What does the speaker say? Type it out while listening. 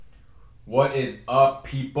What is up,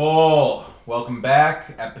 people? Welcome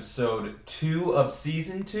back. Episode 2 of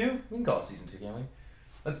Season 2. We can call it Season 2, can't we?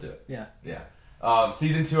 Let's do it. Yeah.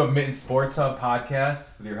 Season 2 of Mitten Sports Hub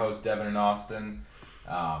podcast with your hosts, Devin and Austin.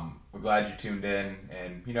 We're glad you tuned in.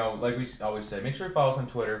 And, like we always say, make sure you follow us on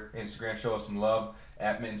Twitter, Instagram, show us some love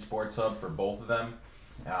at Mitten Sports Hub for both of them.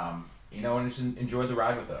 And just enjoy the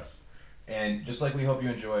ride with us. And just like we hope you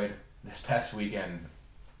enjoyed this past weekend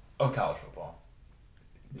of college football.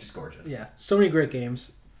 Just gorgeous. Yeah. So many great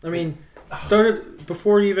games. I mean, started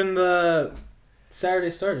before even the Saturday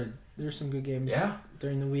started. There were some good games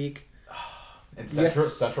during the week. And Central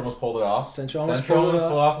almost pulled it off. Central almost pulled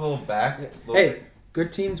off a little back. Hey,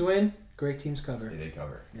 good teams win, great teams cover. They did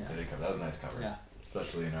cover. Yeah. They did cover. That was a nice cover. Yeah.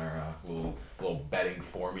 Especially in our little betting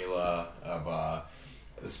formula of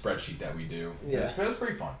the spreadsheet that we do. Yeah. It was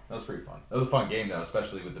pretty fun. That was a fun game, though,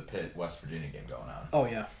 especially with the Pitt West Virginia game going on. Oh,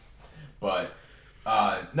 yeah. But,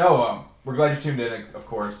 we're glad you tuned in, of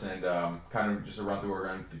course, and kind of just a run through what we're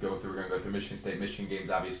going to go through. We're going to go through Michigan State, Michigan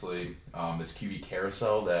games, obviously. This QB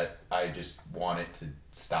carousel that I just want it to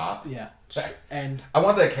stop. Yeah. And I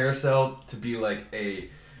want that carousel to be like a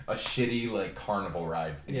shitty like carnival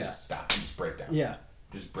ride and just stop and just break down. Yeah.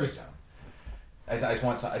 Just break down. I just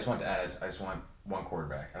want one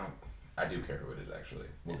quarterback. I do care who it is, actually.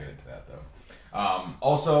 We'll get into that, though.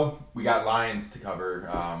 Also, we got Lions to cover.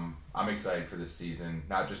 I'm excited for this season,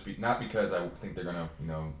 not because I think they're gonna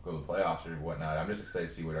go to the playoffs or whatnot. I'm just excited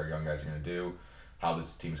to see what our young guys are gonna do, how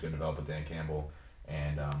this team's gonna develop with Dan Campbell,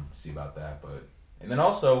 and see about that. And then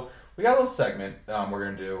also we got a little segment we're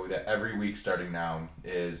gonna do that every week starting now.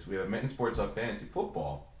 Is we have a Mitten Sports Hub Fantasy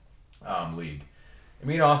Football League. And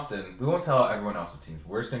me and Austin, we won't tell everyone else's teams.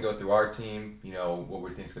 We're just going to go through our team, what we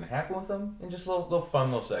think is going to happen with them, and just a little fun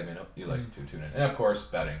little segment you like to tune in. And, of course,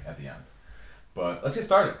 betting at the end. But let's get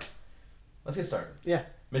started. Yeah.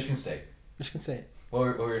 Michigan State.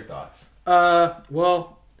 What were your thoughts?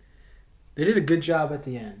 Well, they did a good job at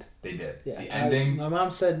the end. They did. Yeah. The ending. My mom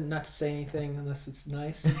said not to say anything unless it's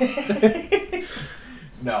nice.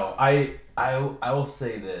 No, I will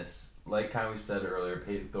say this. Like kind of we said earlier,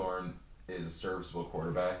 Peyton Thorne is a serviceable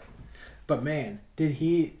quarterback. But man, did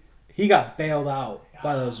he got bailed out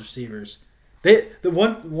by those receivers. The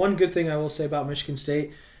one good thing I will say about Michigan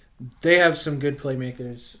State, they have some good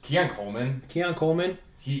playmakers. Keon Coleman.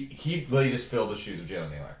 He literally just filled the shoes of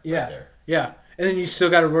Jalen Naylor. Yeah. Right there. Yeah. And then you still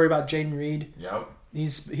got to worry about Jaden Reed. Yep.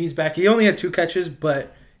 He's back. He only had 2 catches,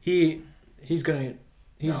 but he's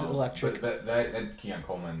electric. But that Keon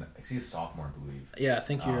Coleman, he's a sophomore, I believe. Yeah, I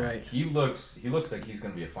think you're right. He looks like he's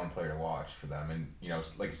going to be a fun player to watch for them, and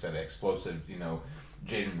like you said, explosive,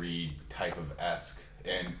 Jaden Reed type of esque.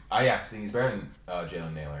 And I actually think he's better than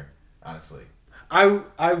Jalen Naylor, honestly.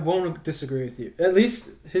 I won't disagree with you. At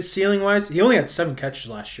least his ceiling wise, he only had 7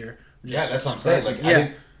 catches last year. Yeah, that's what I'm saying. Like,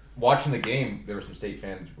 I watching the game, there were some State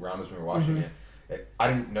fans around us when we were watching it. I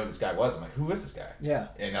didn't know this guy was. I'm like, who is this guy? Yeah.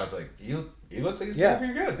 And I was like, he looks like he's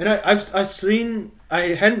pretty good. And I've seen, I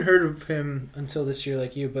hadn't heard of him until this year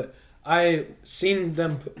like you, but I seen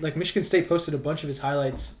them, like Michigan State posted a bunch of his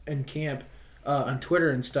highlights in camp on Twitter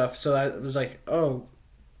and stuff. So I was like, oh,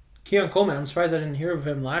 Keon Coleman, I'm surprised I didn't hear of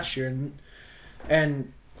him last year.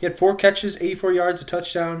 And he had 4 catches, 84 yards, a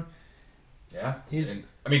touchdown. Yeah.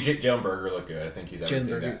 Jalen Berger looked good. I think he's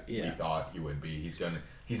everything that he thought he would be.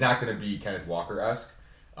 He's not going to be Kenneth Walker-esque.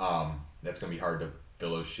 That's going to be hard to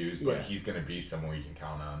fill those shoes, but he's going to be someone you can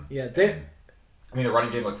count on. Yeah, the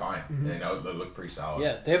running game looked fine. Mm-hmm. They look pretty solid.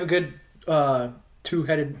 Yeah, they have a good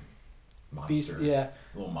 2-headed monster. Beast. Yeah,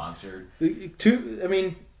 a little monster.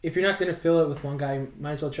 If you're not going to fill it with one guy, you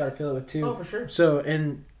might as well try to fill it with 2. Oh, for sure. So,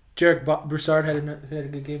 and Jarek Broussard had a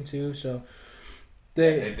good game too. So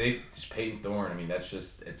they just Peyton Thorne.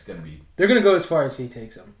 It's going to be. They're going to go as far as he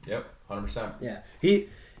takes them. Yep, 100%. Yeah, he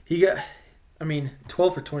got.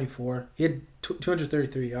 12 for 24. He had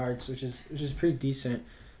 233 yards, which is pretty decent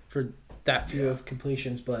for that few of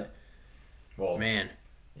completions. But man,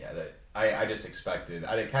 I just expected.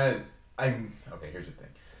 Here's the thing.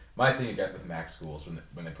 My thing again with MAC schools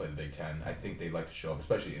when they play the Big Ten, I think they like to show up,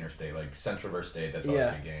 especially interstate, like Central versus State. That's always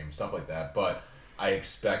a good game, stuff like that. But I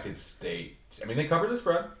expected State. They covered the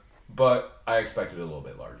spread, but I expected it a little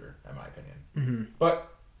bit larger, in my opinion. Mm-hmm.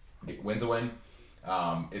 But win's a win.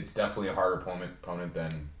 It's definitely a harder opponent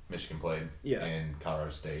than Michigan played in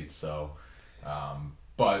Colorado State. So,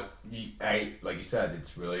 but like you said,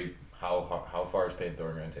 it's really how far is Peyton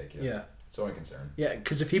Thorne going to take you? Yeah, it's only concern. Yeah,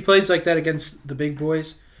 because if he plays like that against the big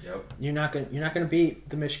boys, yep, you're not gonna beat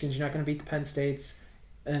the Michigans, you're not gonna beat the Penn States,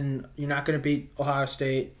 and you're not gonna beat Ohio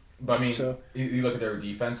State. But you look at their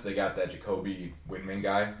defense. They got that Jacoby Windman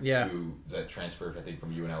guy, that transferred, I think,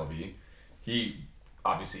 from UNLV. He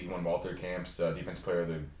obviously won Walter Camp's Defense Player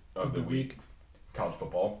of the Week. College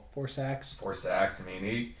football. 4 sacks. 4 sacks. I mean,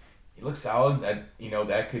 he looks solid.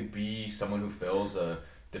 That could be someone who fills a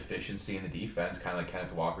deficiency in the defense, kind of like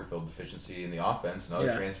Kenneth Walker filled deficiency in the offense.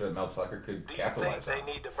 Another transfer that Mel Tucker could capitalize on.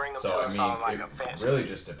 They need to bring them so, to I mean, like it really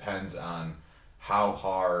just depends on how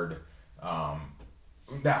hard, not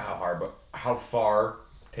how hard, but how far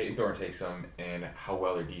Peyton Thorne takes them and how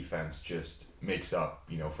well their defense just makes up,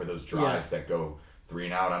 for those drives that go 3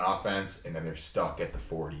 and out on offense and then they're stuck at the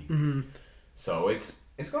 40. Mm-hmm. So it's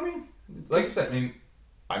going to be, like I said, I mean,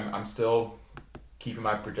 I'm still keeping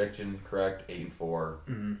my prediction correct, 8-4.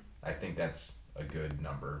 Mm-hmm. I think that's a good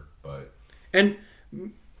number, but and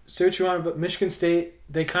say what you want, but Michigan State,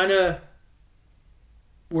 they kind of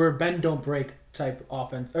were bend don't break type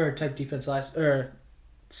offense or type defense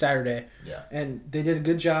Saturday. Yeah, and they did a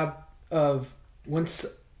good job of once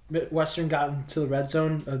Western got into the red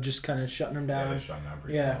zone of just kind of shutting them down. Yeah, they shut them down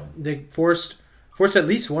pretty Yeah, solid. they forced at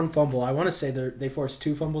least one fumble. I want to say they forced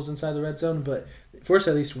 2 fumbles inside the red zone, but they forced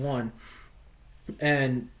at least one.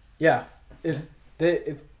 And yeah, if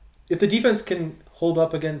the defense can hold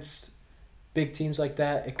up against big teams like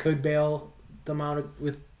that, it could bail them out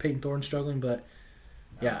with Peyton Thorne struggling. But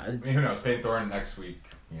yeah, I mean, who knows? Peyton Thorne next week,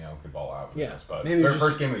 could ball out. Yeah, but maybe their just-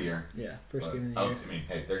 first game of the year. yeah, first But game of the year. I mean,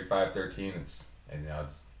 hey, 35-13. It's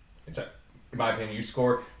in my opinion, you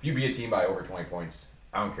score if you beat a team by over 20 points.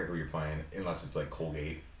 I don't care who you're playing, unless it's like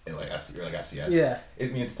Colgate and like FCS. Yeah,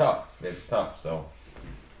 It's tough. It's tough. So,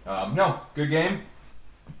 no, good game.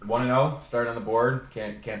 1-0, start on the board.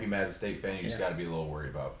 Can't be mad as a State fan. You just got to be a little worried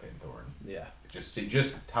about Peyton Thorne. yeah.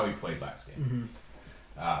 Just how he played last game.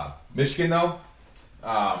 Mm-hmm. Michigan though,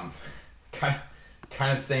 kind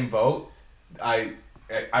of same boat. I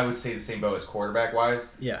would say the same boat as quarterback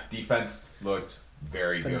wise. Yeah. Defense looked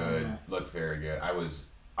very Phenomenal. good.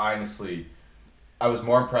 I was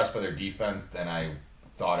more impressed by their defense than I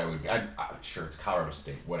thought I would be. I'm sure it's Colorado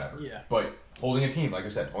State, whatever. Yeah. But holding a team, like I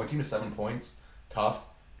said, holding a team to 7 points, tough.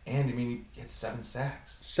 And I mean, you had 7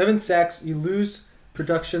 sacks. 7 sacks. You lose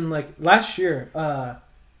production like last year.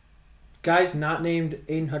 Guys not named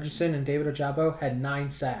Aiden Hutchinson and David Ojabo had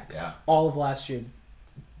 9 sacks. Yeah. All of last year.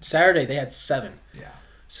 Saturday they had 7. Yeah.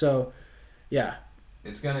 So, yeah.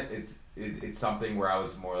 It's something where I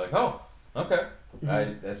was more like, oh, okay.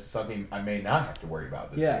 That's something I may not have to worry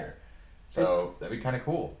about this year. So that'd be kind of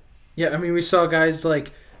cool. Yeah, I mean, we saw guys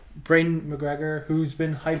like Braden McGregor, who's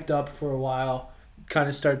been hyped up for a while, kind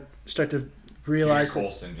of start to realize Junior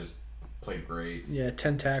Colson just played great. Yeah,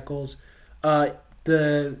 10 tackles.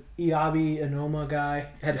 The Iabi Anoma guy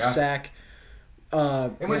had a sack.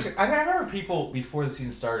 And which I remember people before the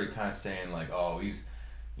season started kind of saying like, oh, he's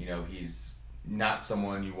not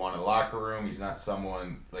someone you want in the locker room. He's not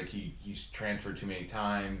someone like he's transferred too many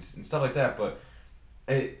times and stuff like that. But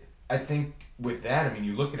I think with that, I mean,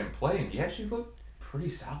 you look at him play and he actually looked pretty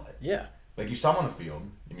solid. Yeah. Like you saw him on the field.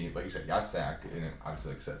 I mean, like you said, got sacked, and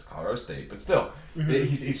obviously, like I said, it's Colorado State, but still,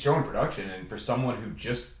 he's showing production. And for someone who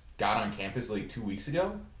just got on campus like 2 weeks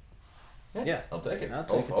ago, Yeah. I'll take it. I'll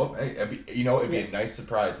take it. Hey, it'd be a nice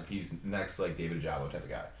surprise if he's next like David Ojabo type of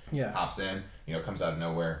guy. Yeah. Hops in, comes out of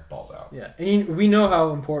nowhere, balls out. Yeah. And we know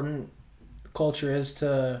how important culture is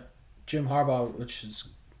to Jim Harbaugh, which is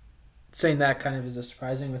saying that kind of is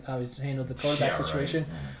surprising with how he's handled the quarterback situation.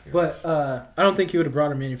 Right. But I don't think he would have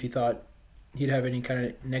brought him in if he thought he'd have any kind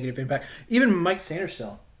of negative impact. Even Mike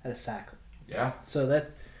Sandersville had a sack. Yeah. So that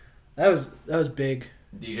was big.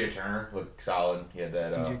 DJ Turner looked solid. He had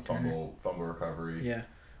that DJ fumble recovery. Yeah.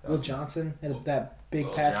 That Will was- Johnson had that big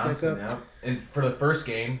Will pass Johnson, pickup. yeah. And for the first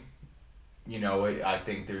game, I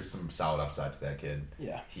think there's some solid upside to that kid.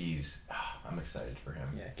 Yeah. I'm excited for him.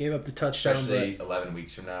 Yeah. Gave up the touchdown. Especially 11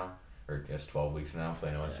 weeks from now, or I guess 12 weeks from now,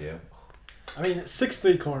 playing OSU. I mean,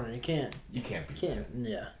 6'3" corner. You can't. You can't be.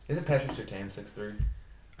 Yeah. Isn't Patrick Surtain 6'3"?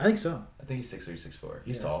 I think so. I think he's 6'3", 6'4".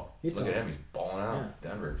 He's Yeah. tall. He's Look tall. at him. He's balling out. Yeah.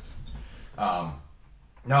 Denver.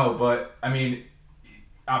 No, but, I mean,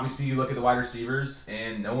 obviously you look at the wide receivers,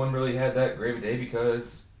 and no one really had that great of a day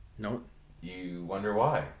because No. you wonder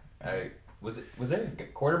why. Was there a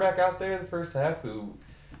quarterback out there the first half who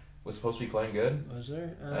was supposed to be playing good? Was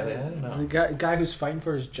there? I don't know. The guy who's fighting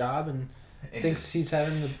for his job and It thinks just- he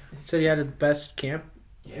said he had the best camp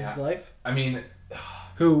of Yeah. his life. I mean,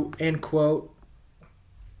 Who, end quote,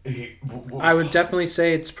 I would definitely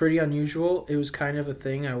say it's pretty unusual. It was kind of a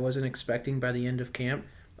thing I wasn't expecting by the end of camp.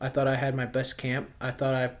 I thought I had my best camp. I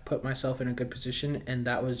thought I put myself in a good position, and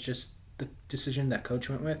that was just the decision that coach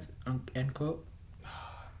went with, end quote.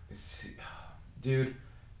 Dude,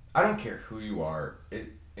 I don't care who you are.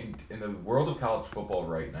 In the world of college football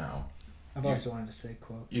right now, I've always wanted to say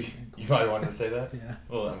quote. You probably wanted to say that? Yeah.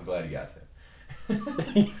 Well, I'm glad you got to.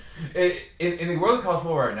 in the world of college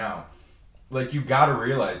football right now, like, you got to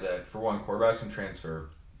realize that, for one, quarterbacks can transfer,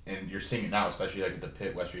 and you're seeing it now, especially like at the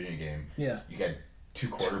Pitt West Virginia game. Yeah. You got two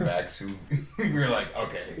quarterbacks who you're like,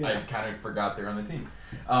 okay, I kind of forgot they're on the team.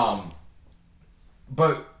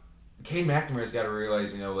 But Cade McNamara's got to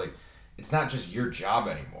realize, like, it's not just your job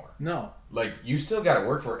anymore. No. Like, you still got to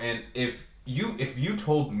work for it. And if you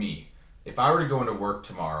told me, if I were to go into work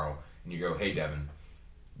tomorrow and you go, hey, Devin,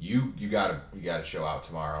 you gotta show out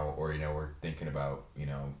tomorrow, or we're thinking about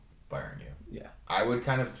firing you. Yeah. I would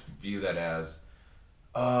kind of view that as,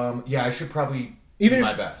 I should probably do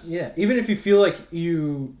my best. Yeah. Even if you feel like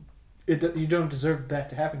you don't deserve that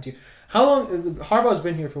to happen to you. How long? Harbaugh's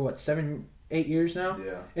been here for what, 7-8 years now?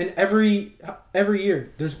 Yeah. And every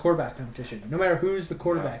year there's a quarterback competition. No matter who's the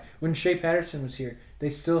quarterback. Yeah. When Shea Patterson was here, they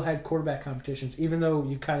still had quarterback competitions, even though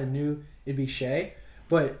you kind of knew it'd be Shea.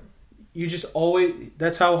 But you just always,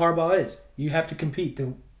 that's how Harbaugh is. You have to compete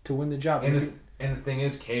to win the job. And the thing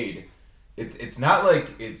is, Cade, it's not like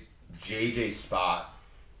it's JJ's spot.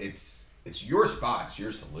 It's your spot. It's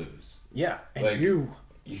yours to lose. Yeah, and like, you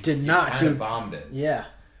did not do. Bombed it. Yeah,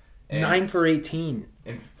 and 9 for 18.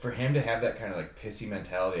 And for him to have that kind of like pissy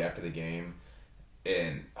mentality after the game,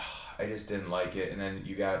 and I just didn't like it. And then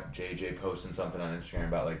you got JJ posting something on Instagram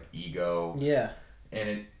about like ego. Yeah, and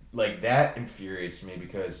it like that infuriates me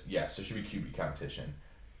because yes, there should be QB competition,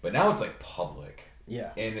 but now it's like public. Yeah,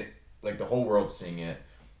 and like the whole world's seeing it,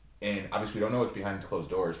 and obviously we don't know what's behind closed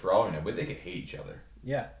doors. For all we know, but they could hate each other.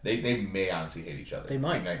 Yeah, they may honestly hate each other. They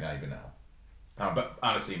might not even know. But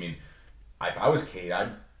honestly, I mean, if I was Cade, I'd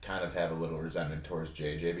kind of have a little resentment towards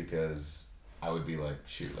JJ because I would be like,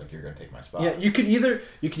 shoot, like you're gonna take my spot. Yeah, you could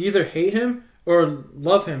either hate him or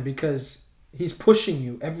love him because he's pushing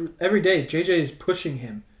you every day. JJ is pushing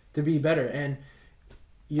him to be better, and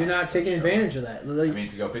you're not taking advantage of that. Like, I mean,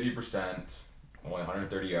 to go 50%, only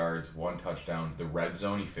 130 yards, 1 touchdown, the red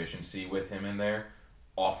zone efficiency with him in there,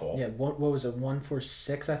 awful. Yeah, what was it, 1 for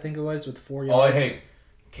 6, I think it was, with 4 yards. Oh, hey,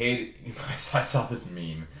 Cade, I saw this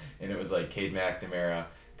meme, and it was like Cade McNamara,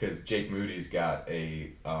 because Jake Moody's got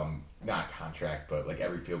a, not a contract, but like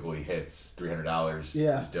every field goal he hits,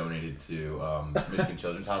 $300 is donated to Michigan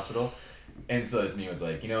Children's Hospital. And so this meme was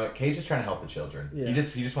like, you know what, Cade's just trying to help the children. Yeah. He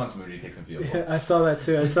just wants Moody to take some field goals. Yeah, I saw that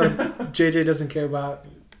too. I saw JJ doesn't care about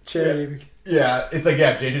charity. Yeah, it's like,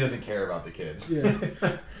 JJ doesn't care about the kids. Yeah.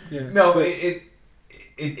 No, but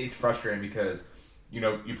it's frustrating because, you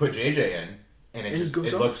put JJ in, and it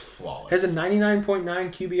looks flawless. Has a 99.9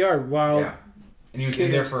 QBR while... Yeah. And he was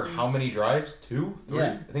in there for how many drives? 2? 3? Yeah.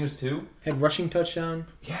 I think it was 2. Had rushing touchdown.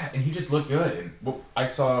 Yeah, and he just looked good. And I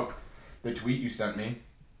saw the tweet you sent me,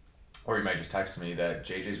 or you might just text me, that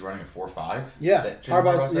JJ's running a 4.5. Yeah,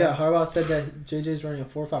 Harbaugh said that JJ's running a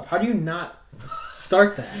 4.5. How do you not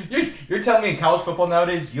start that? You're telling me in college football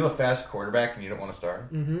nowadays you have a fast quarterback and you don't want to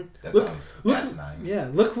start him? Mm-hmm. That sounds asinine. Yeah,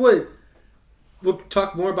 we'll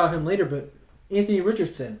talk more about him later, but Anthony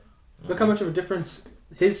Richardson, look how much of a difference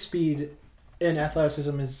his speed and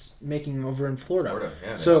athleticism is making over in Florida.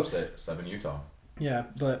 Yeah, they upset 7 Utah. Yeah,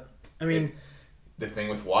 but, I mean... The thing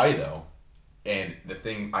with Hawaii, though, and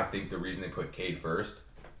I think the reason they put Cade first,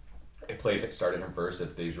 started him first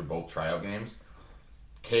if these were both tryout games.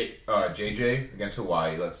 JJ against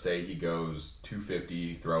Hawaii, let's say he goes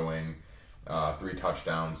 250 throwing, 3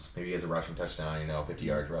 touchdowns. Maybe he has a rushing touchdown, 50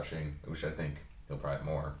 yards rushing, which I think he'll probably have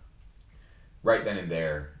more. Right then and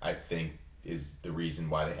there, I think, is the reason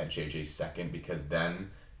why they had JJ second, because then,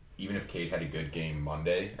 even if Cade had a good game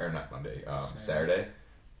Saturday,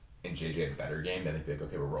 and JJ had a better game, then they'd be like,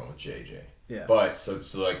 okay, we're rolling with JJ. Yeah. But, so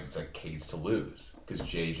like, it's like Cade's to lose, because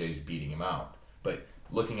JJ's beating him out. But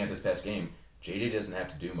looking at this past game, JJ doesn't have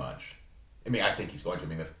to do much. I mean, I think he's going to. I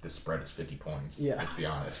mean, the spread is 50 points. Yeah. Let's be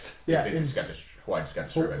honest. Yeah. Hawaii just got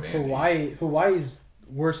destroyed by Vandy. Hawaii's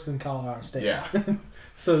worse than Colorado State. Yeah.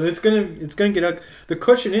 So it's gonna get up. The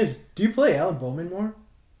question is, do you play Alan Bowman more?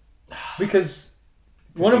 Because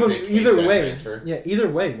one of them, either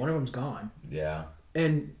way, one of them's gone. Yeah.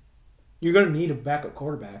 And you're gonna need a backup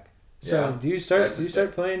quarterback. So do you start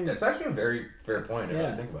playing? That's actually a very fair point to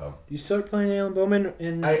really think about. Do you start playing Alan Bowman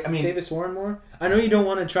and Davis Warren more? I know you don't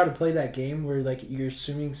want to try to play that game where like you're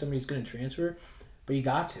assuming somebody's going to transfer, but you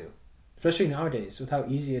got to, especially nowadays with how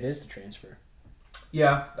easy it is to transfer.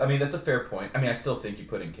 Yeah, I mean that's a fair point. I mean I still think you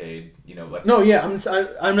put in Cade. Let's. No, yeah,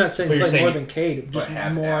 I'm not saying play more than Cade, just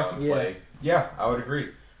have more. Allen play. Yeah, I would agree.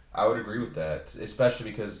 I would agree with that, especially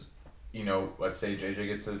because let's say JJ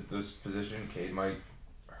gets to this position, Cade might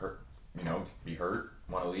be hurt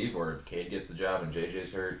want to leave, or if Cade gets the job and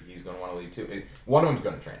JJ's hurt, he's going to want to leave too. One of them's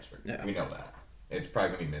going to transfer. Yeah. We know that. It's probably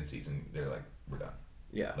going to be mid-season. They're like, we're done.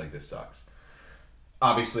 Yeah. Like, this sucks.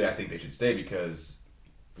 Obviously, I think they should stay because,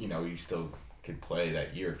 you still can play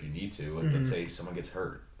that year if you need to. Like, let's say someone gets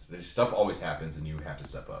hurt. There's stuff always happens, and you have to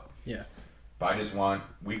step up. Yeah. But I just want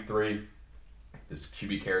week 3, this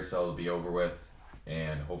QB carousel to be over with,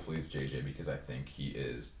 and hopefully it's JJ because I think he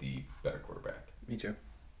is the better quarterback. Me too.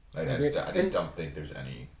 I just don't think there's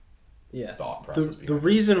any thought process behind the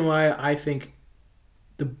reason why I think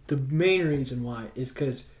the main reason why is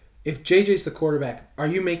because if JJ's the quarterback, are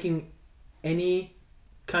you making any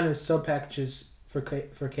kind of sub packages for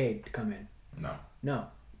Cade to come in? No.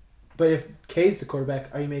 But if Cade's the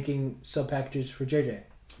quarterback, are you making sub packages for JJ?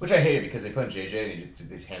 Which I hated because they put in JJ and he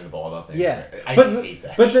just handed the ball off. Yeah. I hate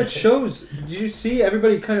that. But that shows. Did you see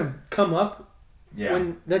everybody kind of come up? Yeah.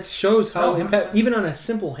 When that shows how 100%. even on a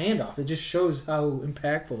simple handoff, it just shows how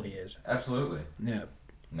impactful he is. Absolutely. Yeah.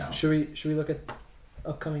 No. Should we look at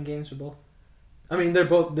upcoming games for both? I mean, they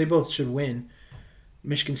both should win.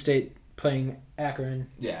 Michigan State playing Akron.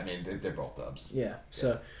 Yeah, I mean they're both dubs. Yeah.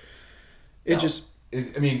 So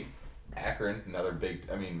Akron, another big,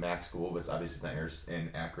 MAC school, but it's obviously not yours.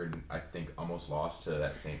 And Akron, I think, almost lost to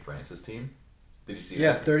that St. Francis team. Did you see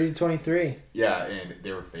that? Yeah, 30-23. Yeah, and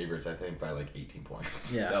they were favorites, I think, by like 18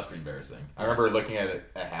 points. Yeah. That was pretty embarrassing. I remember looking at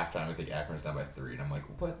it at halftime, I think Akron's down by 3, and I'm like,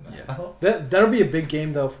 what in the hell? That'll be a big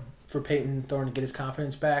game, though, for Peyton Thorne to get his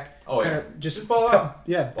confidence back. Oh, Kinda yeah. Just ball out.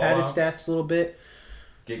 Pad his stats a little bit.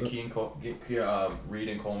 Get Reed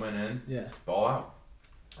and Coleman in. Yeah. Ball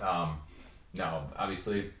out. No,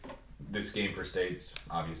 obviously, this game for State's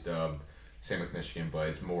obvious dub. Same with Michigan, but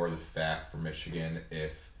it's more the fact for Michigan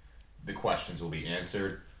if the questions will be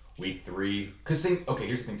answered week 3. Because here's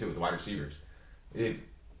the thing too with the wide receivers. If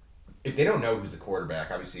they don't know who's the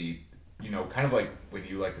quarterback, obviously, kind of like when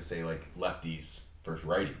you like to say like lefties versus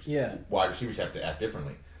righties. Yeah. Wide receivers have to act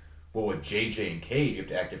differently. Well, with JJ and Cade, you have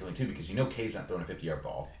to act differently too because Cade's not throwing a 50-yard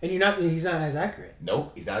ball. And he's not as accurate.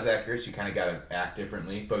 Nope, he's not as accurate, so you kind of got to act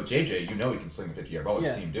differently. But JJ, he can sling a 50-yard ball.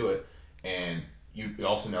 You've seen him do it. And you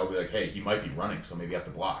also know, hey, he might be running, so maybe you have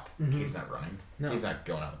to block. Mm-hmm. Cade's not running. No. He's not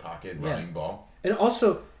going out of the pocket, running ball. And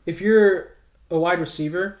also, if you're a wide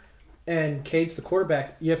receiver and Cade's the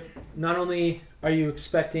quarterback, you have not only are you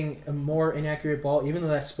expecting a more inaccurate ball, even though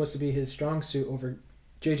that's supposed to be his strong suit over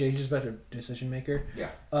JJ, he's just a better decision maker.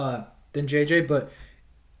 Yeah. Than JJ, but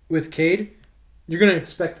with Cade, you're going to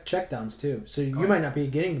expect the checkdowns too. So you might not be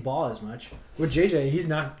getting the ball as much. With JJ, he's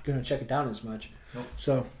not going to check it down as much. Nope.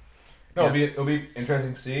 So, it'll be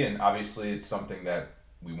interesting to see, and obviously it's something that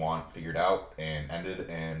we want figured out and ended,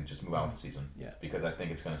 and just move out with the season. Yeah. Because I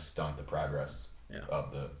think it's going to stunt the progress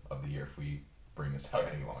of the year if we bring this out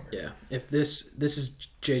any longer. Yeah. If this is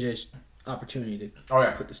JJ's opportunity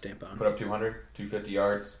to put the stamp on. Put up 200, 250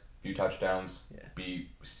 yards, few touchdowns, Yeah. be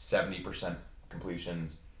 70%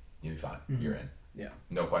 completions, you'll be fine. Mm-hmm. You're in. Yeah.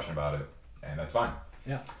 No question about it, and that's fine.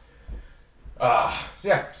 Yeah.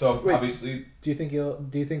 So Wait, obviously, do you think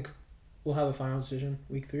we'll have a final decision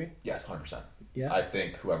week 3? yes, 100%. Yeah. I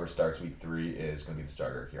think whoever starts week 3 is going to be the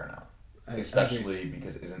starter here on out. I Especially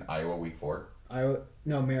because isn't Iowa week 4?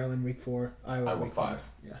 Maryland week 4, Iowa week week 5.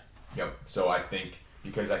 Yeah. Yep. So I think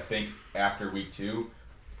after week 2,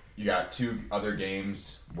 you got 2 other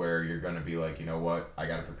games where you're going to be like, you know what, I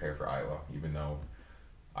got to prepare for Iowa, even though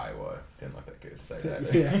Iowa didn't look that good. Say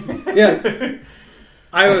that. Yeah.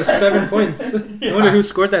 Iowa 7 points. I wonder who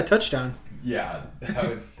scored that touchdown. Yeah,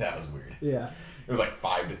 that was weird. Yeah. It was like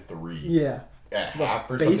 5-3. Yeah. At half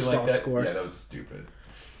or baseball something like that. score. Yeah, that was stupid.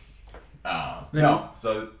 No,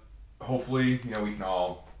 so hopefully, we can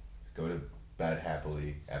all go to bed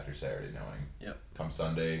happily after Saturday knowing. Yep. Come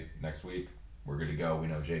Sunday next week, we're good to go. We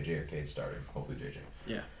know JJ or Cade starting. Hopefully JJ.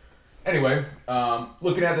 Yeah. Anyway,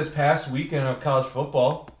 looking at this past weekend of college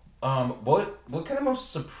football, what kind of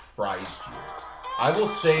most surprised you? I will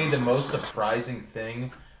say the most surprising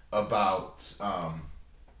thing about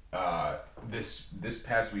this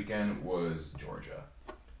past weekend was Georgia,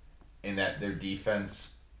 in that their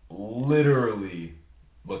defense literally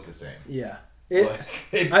looked the same. Yeah.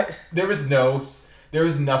 There was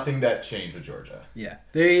nothing that changed with Georgia. Yeah.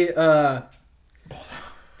 They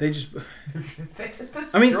just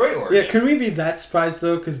destroyed Oregon. Yeah, can we be that surprised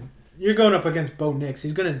though? Because you're going up against Bo Nix.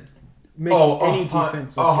 He's going to make any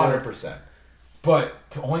defense look 100%. But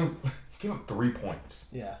to only give up 3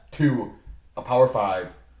 points to a Power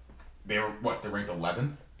 5, they were they're ranked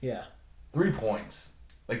 11th? Yeah. 3 points.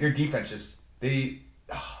 Like their defense they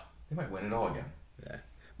might win it all again. Yeah.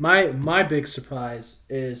 My big surprise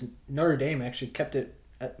is Notre Dame actually kept it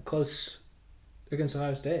close against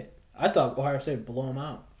Ohio State. I thought Ohio State would blow them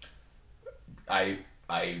out. I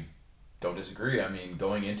don't disagree. I mean,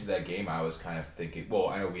 going into that game, I was kind of thinking. Well,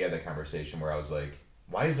 I know we had that conversation where I was like,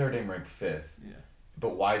 "Why is Notre Dame ranked 5th? Yeah.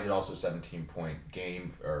 But why is it also 17-point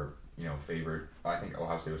game or favorite? I think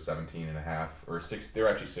Ohio State was 17.5 or 6. They were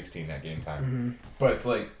actually 16 at game time. Mm-hmm. But it's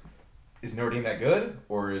like, is Notre Dame that good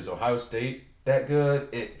or is Ohio State that good?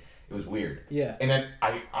 It was weird. Yeah. And then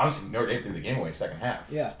I honestly Notre Dame threw the game away second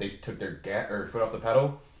half. Yeah. They took their foot off the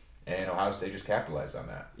pedal, and Ohio State just capitalized on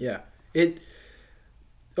that. Yeah.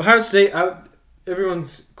 Ohio State.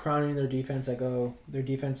 Everyone's crowning their defense. Like, oh, their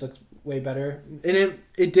defense looks way better, and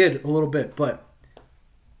it did a little bit, but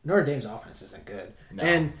Notre Dame's offense isn't good. No.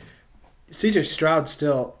 And CJ Stroud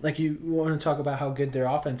still, like, you want to talk about how good their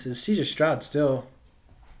offense is. CJ Stroud still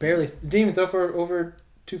barely didn't even throw for over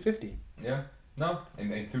 250. Yeah. No.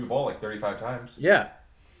 And they threw the ball like 35 times. Yeah.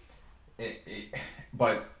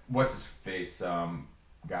 But what's his face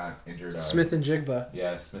got injured. Smith and Jigba.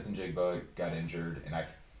 Yeah, Smith and Jigba got injured, and I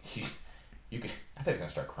thought he was gonna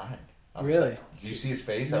start crying. Really? Did you see his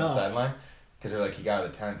face on the sideline? Because they're like, he got out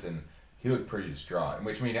of the tent and he looked pretty distraught.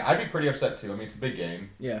 Which, I mean, I'd be pretty upset too. I mean, it's a big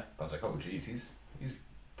game. Yeah. But I was like, oh geez, he's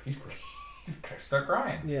pretty, he's gonna start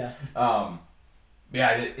crying. Yeah.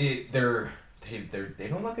 Yeah, they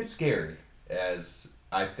don't look as scary as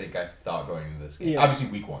I thought going into this game. Yeah. Obviously,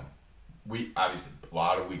 week 1. Obviously a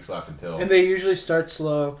lot of weeks left until. And they usually start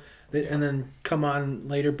slow, and then come on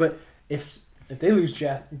later. But if they lose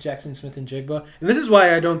Jackson Smith and Jigba, and this is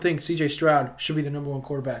why I don't think C.J. Stroud should be the number 1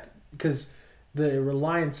 quarterback, because the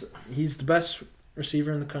reliance, he's the best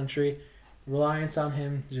receiver in the country. Reliance on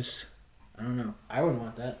him, just, I don't know. I wouldn't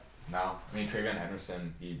want that. No, I mean Travion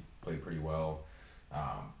Henderson, he played pretty well.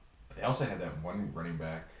 But they also had that one running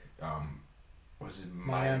back. Was it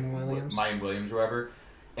Mayan Williams? Mayan Williams, or whatever.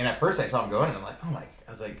 And at first I saw him going, and I'm like, oh my! I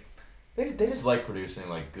was like, they just like producing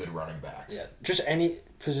like good running backs. Yeah, just any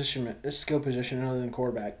position, a skill position other than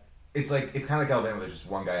quarterback. It's kind of like Alabama. There's just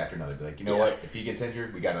one guy after another. Be like, you know what? If he gets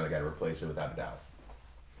injured, we got another guy to replace it without a doubt.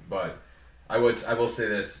 But I will say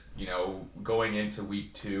this. Going into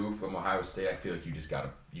week 2 from Ohio State, I feel like you just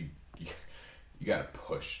gotta you gotta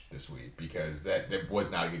push this week, because that was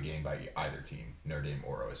not a good game by either team, Notre Dame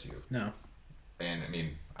or OSU. No. And I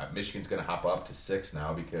mean, Michigan's gonna hop up to 6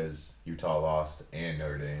 now because Utah lost and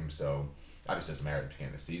Notre Dame. So obviously it doesn't matter at the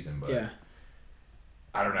beginning of the season, but Yeah.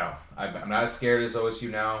 I don't know. I'm not as scared as OSU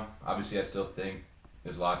now. Obviously, I still think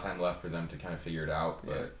there's a lot of time left for them to kind of figure it out.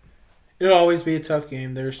 But It'll always be a tough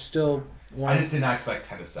game. There's still one. I just did not expect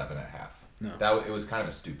 10-7 at half. No. It was kind of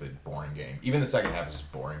a stupid, boring game. Even the second half was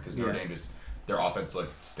just boring because Notre Dame their offense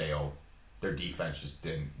looked stale. Their defense just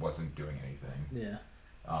wasn't doing anything. Yeah.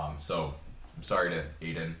 So I'm sorry to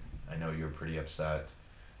Aiden. I know you were pretty upset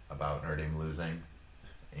about Notre Dame losing.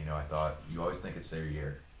 I thought you always think it's their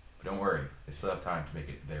year. But don't worry, they still have time to make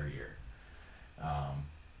it their year.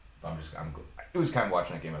 But it was kind of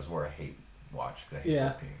watching that game. I was more a hate watch because I hate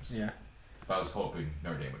both teams. Yeah. But I was hoping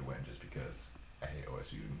Notre Dame would win just because I hate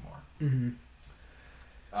OSU even more.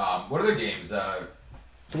 Mm-hmm. What other games?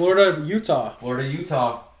 Florida, Utah.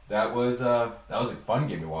 That was a fun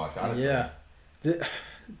game to watch. Honestly. Yeah.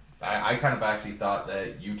 I kind of actually thought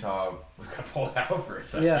that Utah was gonna pull it out for a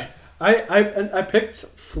second. Yeah. I picked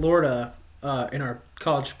Florida in our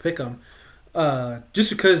college pick'em just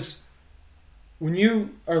because when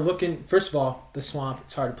you are looking, first of all, the swamp,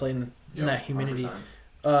 it's hard to play in that humidity.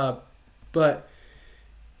 100%. But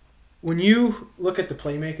when you look at the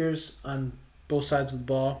playmakers on both sides of the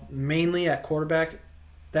ball, mainly at quarterback,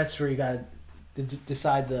 that's where you got to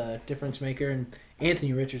decide the difference maker. And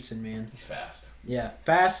Anthony Richardson, man, He's fast. yeah,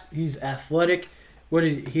 fast. He's athletic.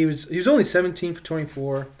 He was only 17 for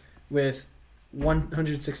 24 with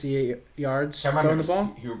 168 yards throwing the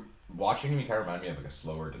ball. Watching him, he kind of reminded me of like a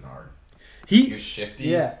slower Denard. He was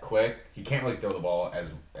shifty, quick. He can't really throw the ball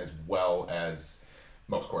as well as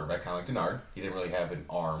most quarterbacks, kind of like Denard. He didn't really have an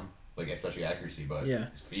arm, like especially accuracy, but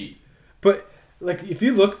his feet. But like if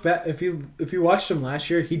you look back, if you watched him last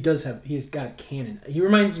year, he's got a cannon. He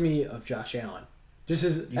reminds me of Josh Allen. Just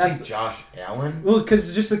his. You think Josh Allen? Well,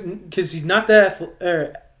 because he's not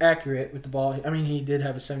that accurate with the ball. I mean, he did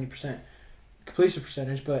have a 70% completion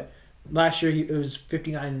percentage, but last year it was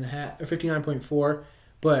 59.5 or 59.4.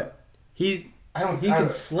 But he can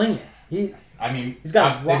sling it. He's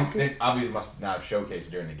got a walk. They obviously must not have showcased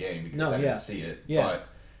it during the game because I didn't see it. Yeah. But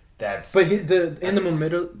that's. But the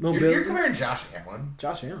mobility. You're comparing Josh Allen.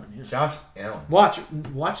 Josh Allen, yeah. Josh Allen.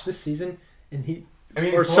 Watch this season, and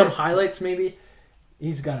some highlights maybe.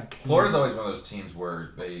 He's got a cannon. Florida's always one of those teams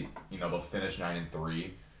where they'll finish 9-3,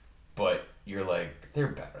 but you're like, they're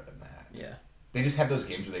better than that. Yeah. They just have those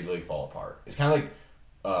games where they really fall apart. It's kind of like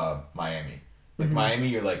Miami. Like Miami,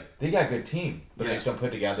 you're like they got a good team, but they Yeah. just don't put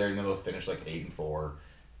it together, and then they'll finish like 8-4.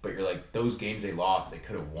 But you're like those games they lost, they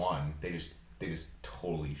could have won. They just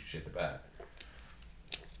totally shit the bed.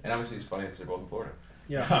 And obviously it's funny because they're both in Florida.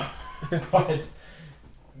 Yeah. But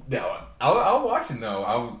no, I'll watch him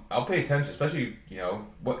though. I'll pay attention, especially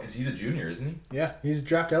he's a junior, isn't he? Yeah, he's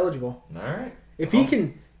draft eligible. All right. If he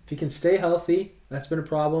can stay healthy, that's been a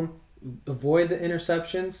problem. Avoid the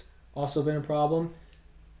interceptions, also been a problem.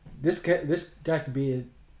 This guy could be a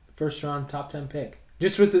first round top 10 pick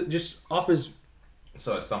just off his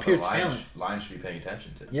So it's something pure Lions talent. should be paying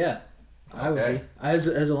attention to. yeah. I would Okay. be as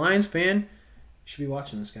a Lions fan. You should be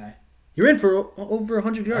watching this guy. He ran for over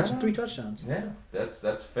 100 yards and 3 touchdowns. Yeah,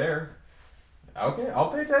 that's fair. Okay, I'll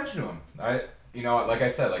pay attention to him. Like I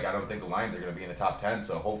said, I don't think the Lions are going to be in the top 10.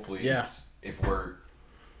 So hopefully, Yeah. if we're,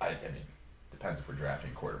 I mean, depends if we're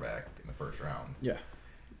drafting quarterback in the first round. Yeah.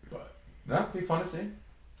 But that'd be fun to see.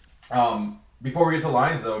 Before we get to the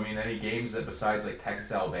Lions, though, I mean, any games that besides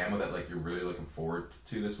Texas, Alabama that you're really looking forward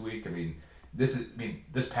to this week? I mean,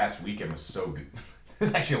 this past weekend was so good.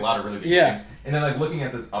 There's actually a lot of really good games. And then looking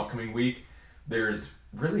at this upcoming week, there's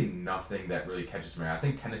really nothing that really catches my eye. I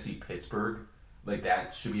think Tennessee Pittsburgh,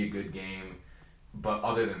 that should be a good game. But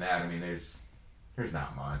other than that, I mean, there's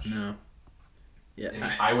not much. No. Yeah. I mean,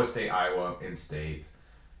 Iowa State, Iowa, in-state.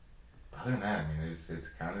 Other than that, I mean, it's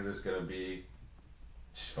kind of just going to be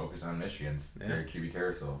just focus on Michigan's their QB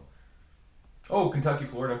carousel. Oh, Kentucky,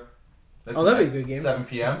 Florida. That'd be a good game. 7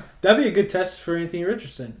 p.m. That'd be a good test for Anthony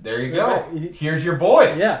Richardson. There you go. Here's your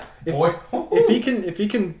boy. Yeah. If he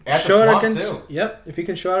can At the show it swamp, against too. if he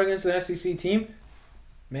can show it against the SEC team,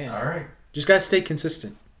 man. All right. Just gotta stay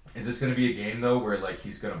consistent. Is this going to be a game, though, where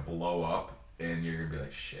he's going to blow up and you're going to be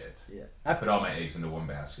like, shit. Yeah. I put all my eggs into one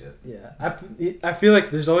basket. Yeah. I feel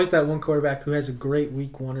like there's always that one quarterback who has a great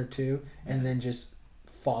week 1 or 2 and then just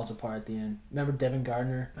falls apart at the end. Remember Devin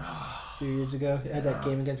Gardner a few years ago? He had that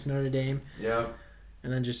game against Notre Dame. Yeah.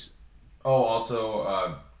 And then just... Oh,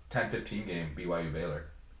 also, 10-15 game, BYU Baylor.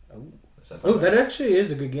 Oh, that actually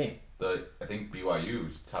is a good game. I think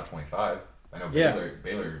BYU's top 25. I know Baylor,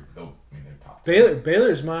 they're top 10.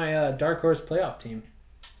 Baylor's my dark horse playoff team.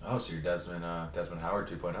 Oh, so you're Desmond Howard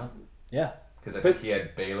 2.0. Yeah. Because I think he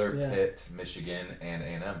had Baylor, Pitt, Michigan, and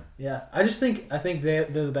A&M. Yeah. I think they're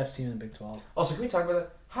the best team in the Big 12. Also, can we talk about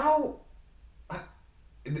that? How...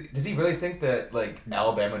 Does he really think that,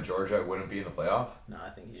 Alabama, Georgia wouldn't be in the playoff? No, I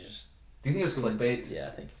think he's just... Do you think it was clickbait? Yeah,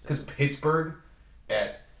 I think he's... Because Pittsburgh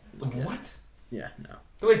at... Yeah. What? Yeah, no.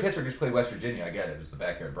 The way Pittsburgh just played West Virginia, I get it. It's the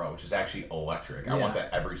backyard brawl, which is actually electric. I want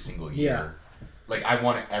that every single year. I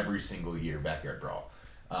want it every single year, backyard brawl.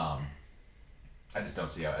 I just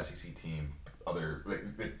don't see how SEC team...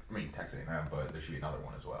 Texas A&M, but there should be another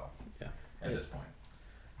one as well. Yeah. At this point.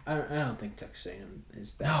 I don't think Texas A&M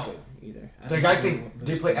is that good either. I think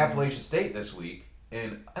they play Appalachian State this week,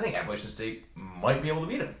 and I think Appalachian State might be able to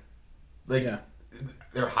beat them.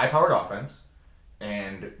 They're a high-powered offense,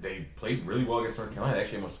 and they played really well against North Carolina. They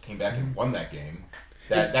actually almost came back and won that game.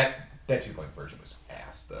 That 2-point version was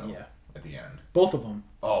ass, though. Yeah. At the end. Both of them.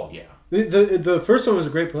 Oh yeah. The first one was a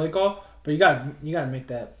great play call, but you got to make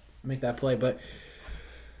that play. But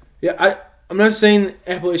yeah, I'm not saying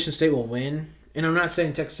Appalachian State will win, and I'm not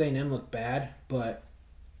saying Texas A&M look bad, but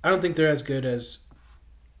I don't think they're as good as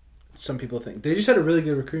some people think. They just had a really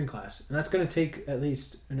good recruiting class, and that's going to take at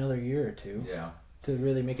least another year or two. Yeah. To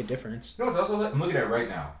really make a difference. You know what's also I'm looking at it right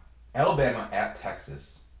now. Alabama at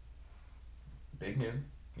Texas. Big noon,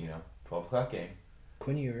 12 o'clock game.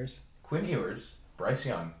 Quinn Ewers, Bryce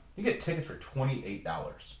Young. You get tickets for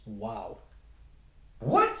 $28. Wow.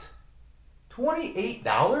 What?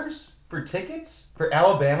 $28 for tickets for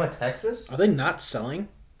Alabama, Texas? Are they not selling?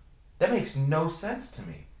 That makes no sense to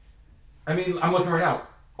me. I mean, I'm looking right now.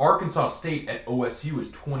 Arkansas State at OSU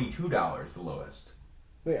is $22, the lowest.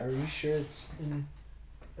 Wait, are you sure it's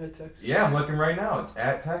at Texas? Yeah, I'm looking right now. It's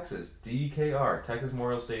at Texas. DKR, Texas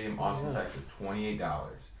Memorial Stadium, Austin, Texas, $28.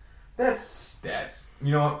 That's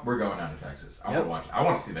you know what? We're going down to Texas. I want to watch. I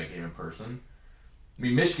want to see that game in person. I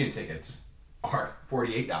mean, Michigan tickets are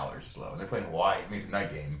 $48 as low, and they're playing Hawaii. I mean, it's a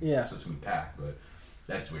night game, so it's gonna be packed. But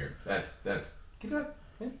that's weird. That's give that.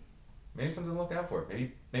 Yeah, maybe something to look out for.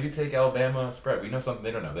 Maybe take Alabama spread. We know something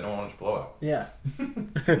they don't know. They don't want to blow out. Yeah.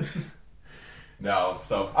 No,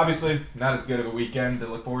 so obviously not as good of a weekend to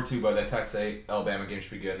look forward to, but that Texas Alabama game should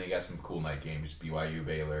be good. And they got some cool night games: BYU,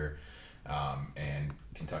 Baylor, and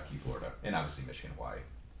Kentucky, Florida, and obviously Michigan, Hawaii,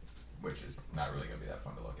 which is not really going to be that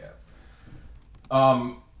fun to look at.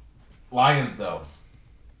 Lions, though.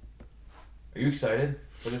 Are you excited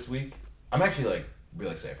for this week? I'm actually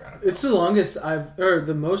Really excited for NFL. It's the longest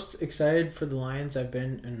the most excited for the Lions I've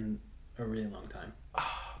been in a really long time.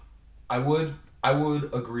 I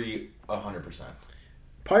would agree 100%.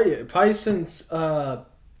 Probably since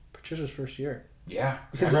Patricia's first year. Yeah,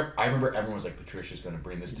 I remember everyone was like, Patricia's going to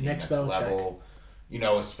bring this team next level. You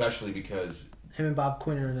know, especially because him and Bob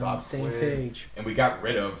Quinn are on the same page. And we got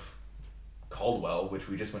rid of Caldwell, which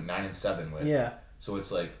we just went 9-7 with. Yeah. So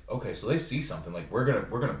it's like, okay, so they see something. Like we're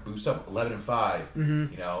gonna boost up 11-5. Mm-hmm.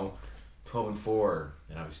 You know, 12-4,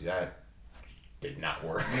 and obviously that did not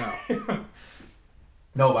work. No.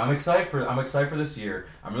 No, but I'm excited for this year.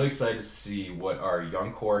 I'm really excited to see what our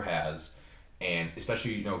young core has, and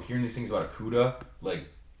especially hearing these things about Okudah. Like,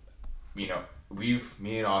 me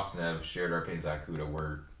and Austin have shared our opinions on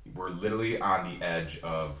Okudah. We're literally on the edge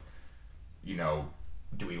of,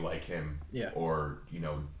 do we like him? Yeah. Or,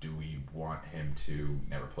 do we want him to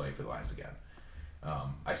never play for the Lions again?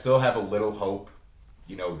 I still have a little hope.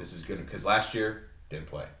 This is good because last year didn't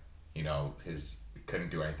play. Couldn't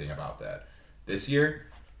do anything about that. This year,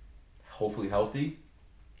 hopefully healthy,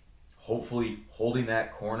 hopefully holding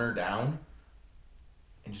that corner down,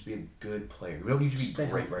 and just be a good player. We don't need to be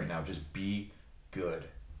great right now. Just be good.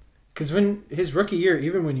 Because when his rookie year,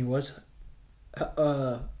 even when he was,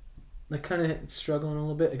 kind of struggling a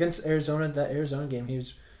little bit against Arizona, that Arizona game, he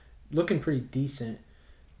was looking pretty decent.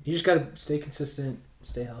 You just got to stay consistent,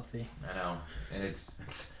 stay healthy. I know, and I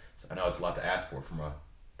know it's a lot to ask for from a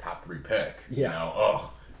top 3 pick. Yeah.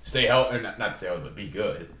 Stay healthy, or not stay healthy, but be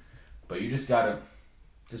good. But you just gotta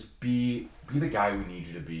be the guy we need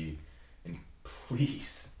you to be, and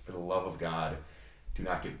please, for the love of God, do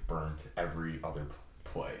not get burnt every other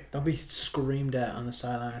play. Don't be screamed at on the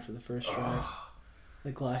sideline after the first drive,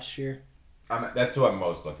 like last year. That's who I'm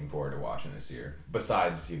most looking forward to watching this year.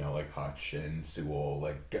 Besides, like Hutch and Sewell,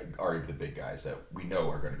 are the big guys that we know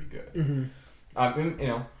are going to be good. Mm-hmm.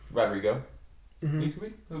 And, Rodrigo.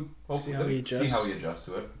 Mm-hmm. Hopefully see how he adjusts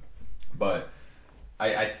to it. But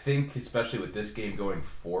I think, especially with this game going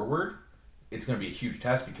forward, it's going to be a huge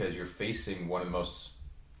test because you're facing one of the most,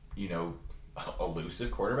 elusive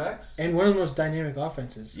quarterbacks and one of the most dynamic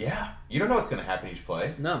offenses. Yeah, you don't know what's going to happen each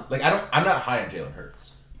play. No, I'm not high on Jalen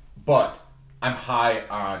Hurts, but I'm high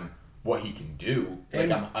on what he can do.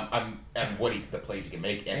 I'm the plays he can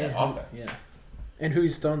make and that offense. Yeah. And who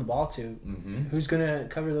he's throwing the ball to. Mm-hmm. Who's going to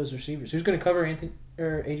cover those receivers? Who's going to cover Anthony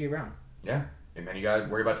or A.J. Brown? Yeah. And then you got to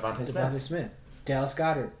worry about Devontae Smith. Dallas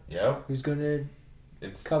Goedert. Yep. Who's going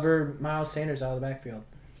to cover Miles Sanders out of the backfield?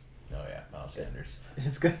 Oh, yeah. Miles Sanders.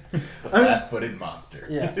 It's good. The flat-footed monster.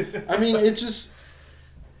 Yeah. I mean, it's...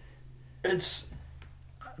 That's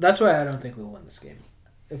why I don't think we'll win this game.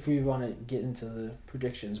 If we want to get into the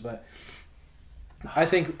predictions. But I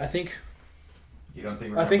think... You don't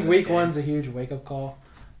think I think week one's a huge wake-up call,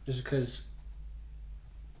 just because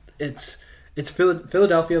it's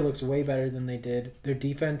Philadelphia looks way better than they did. Their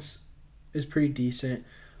defense is pretty decent.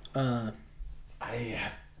 I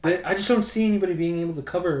just don't see anybody being able to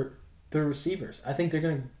cover their receivers. I think they're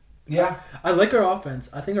gonna. Yeah, I like our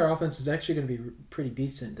offense. I think our offense is actually going to be pretty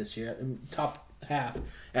decent this year, top half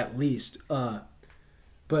at least.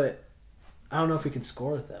 But I don't know if we can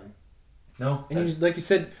score with them. No, and like you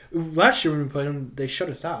said, last year when we played them, they shut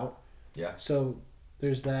us out. Yeah. So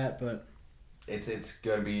there's that, but it's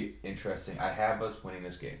gonna be interesting. I have us winning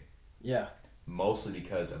this game. Yeah. Mostly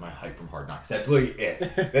because of my hype from Hard Knocks. That's literally it.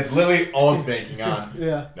 That's literally all it's banking on.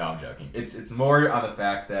 Yeah. No, I'm joking. It's more on the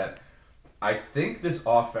fact that I think this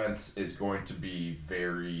offense is going to be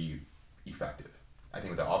very effective. I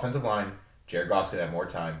think with the offensive line, Jared Goff's gonna have more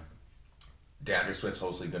time. DeAndre Swift's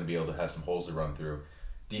hopefully going to be able to have some holes to run through.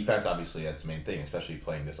 Defense, obviously, that's the main thing, especially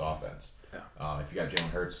playing this offense. Yeah. If you got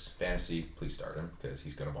Jalen Hurts fantasy, please start him because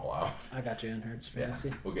he's going to ball out. I got Jalen Hurts fantasy.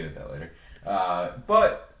 Yeah, we'll get into that later.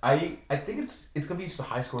 But I think it's going to be just a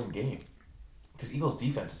high-scoring game because Eagles'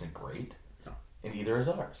 defense isn't great, no, and either is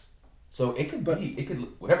ours. So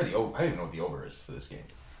whatever the over. I don't even know what the over is for this game.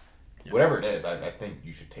 Yeah. Whatever it is, I think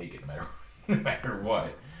you should take it no matter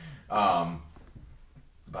what.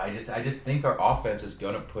 But I just think our offense is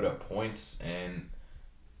going to put up points and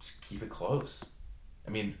just keep it close. I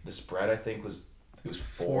mean, the spread I think was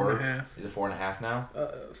 4.5. Is it 4.5 now?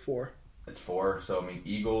 4. It's 4. So I mean,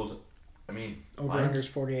 Eagles. I mean, over under's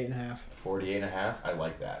 48.5. 48.5. I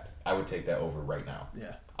like that. I would take that over right now.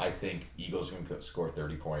 Yeah. I think Eagles are going to score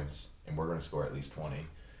 30 points, and we're going to score at least 20.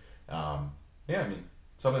 Yeah, I mean,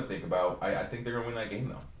 something to think about. I think they're going to win that game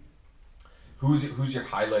though. Who's your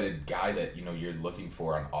highlighted guy that you're looking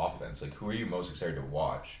for on offense? Like, who are you most excited to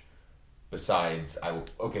watch? Besides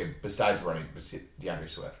running DeAndre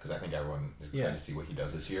Swift, because I think everyone is excited to see what he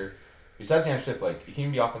does this year. besides DeAndre Swift, like it can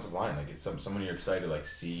even be offensive line. Like it's someone you're excited to like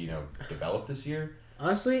see develop this year.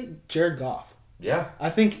 Honestly, Jared Goff. Yeah, I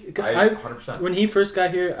think 100%. When he first got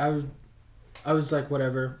here, I was like,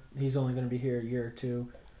 whatever. He's only going to be here a year or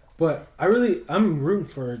two, but I'm rooting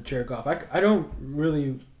for Jared Goff. I don't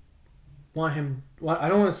really want him. I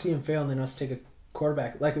don't want to see him fail and then us take a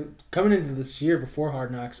quarterback. Like coming into this year before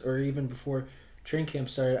Hard Knocks or even before training camp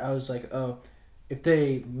started, I was like, oh, if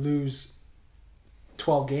they lose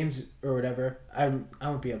 12 games or whatever, I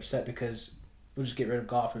won't be upset because we'll just get rid of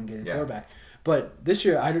Goff and get a quarterback. But this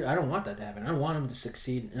year, I don't want that to happen. I want him to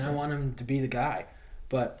succeed, and I want him to be the guy.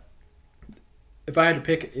 But if I had to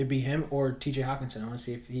pick, it'd be him or T.J. Hawkinson. I want to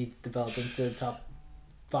see if he developed into the top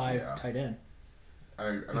 5 tight end. I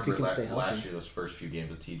remember last year, those first few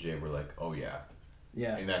games with T.J. were like, oh, yeah.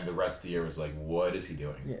 Yeah. And then the rest of the year was like, what is he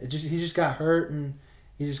doing? Yeah, he just got hurt, and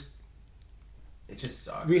it just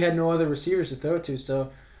sucks. We had no other receivers to throw to,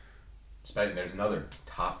 so. There's another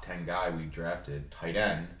top 10 guy we drafted, tight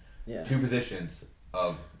end. Yeah. 2 positions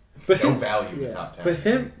of no value in the top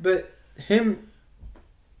 10. But him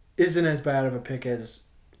isn't as bad of a pick as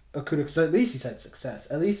Okudah, because at least he's had success.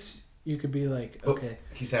 At least you could be like, okay.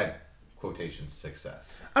 He's had, quotations,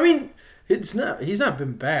 success. I mean, he's not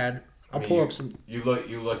been bad. I'll pull up some. You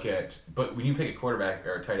look at, but when you pick a quarterback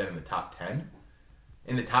or a tight end in the top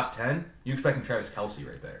 10, you expect Travis Kelce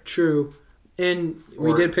right there. True. And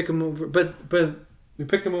we did pick him over, but we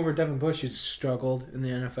picked him over Devin Bush, who's struggled in the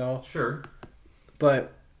NFL. Sure,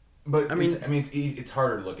 but I mean, it's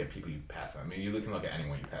harder to look at people you pass on. I mean, you can look at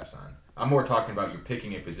anyone you pass on. I'm more talking about you're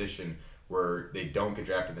picking a position where they don't get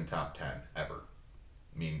drafted in the top 10 ever.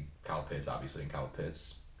 I mean, Kyle Pitts, obviously, and Kyle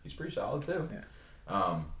Pitts, he's pretty solid too.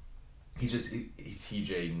 Yeah.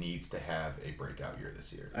 TJ needs to have a breakout year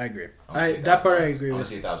this year. I agree. That part I agree with. I want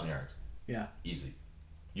to see 1,000 yards. Yeah, easy.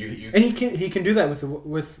 And he can do that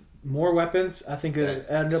with more weapons. I think it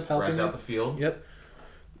ended up helping. Spreads out the field. Yep.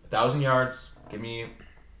 1,000 yards. Give me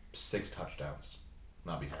 6 touchdowns.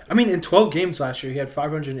 Not be happy. I mean, in 12 games last year, he had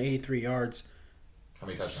 583 yards. How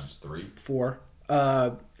many touchdowns? 3? 4.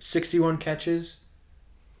 61 catches.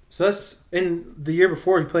 So that's in the year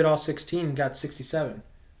before he played all 16 and got 67.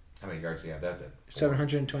 How many yards did he have that then?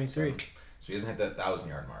 723. So he hasn't hit that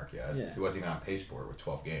 1,000-yard mark yet. Yeah. He wasn't even on pace for it with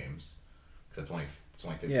 12 games. Because it's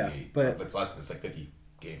only 58. Yeah, but it's less. It's like 50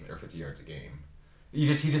 yards a game. He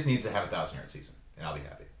just needs to have a 1,000-yard season, and I'll be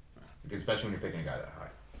happy. Because especially when you're picking a guy that high,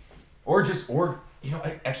 or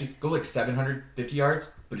actually go like 750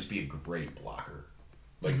 yards, but just be a great blocker.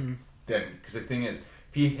 Like then, because the thing is,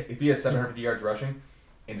 if he has 750 yards rushing,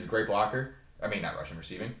 and is a great blocker, I mean not rushing,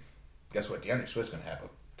 receiving. Guess what? DeAndre Swift's gonna have a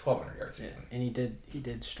 1,200-yard season. Yeah, and he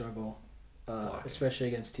did struggle. Especially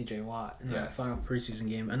against T.J. Watt in that final preseason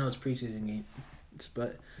game. I know it's preseason game,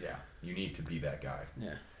 but yeah, you need to be that guy.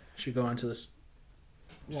 Yeah, should go on to this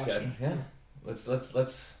schedule. Yeah, let's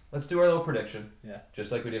do our little prediction. Yeah,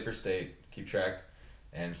 just like we did for state. Keep track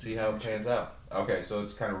and see how it pans out. Okay, so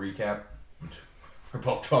let's kind of recap. We're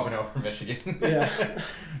both 12-0 for Michigan. Yeah,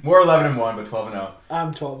 more 11-1, but 12-0.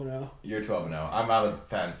 I'm 12-0. You're 12-0. I'm out of the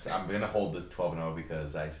fence. I'm gonna hold the 12-0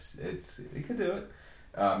 because it could do it.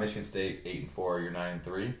 Michigan State 8-4. You're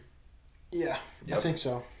 9-3. Yeah, yep. I think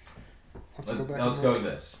so. Let's go to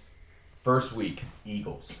this first week.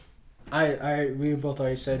 Eagles. We both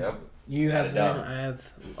already said. Yep. You have one. I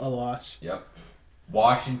have a loss. Yep.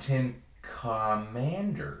 Washington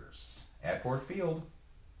Commanders at Ford Field.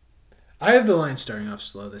 I have the Lions starting off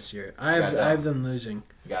slow this year. I have them losing.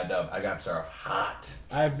 You got a dub. I got them start off hot.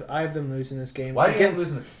 I have them losing this game. Why do you have them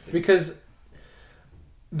losing? Because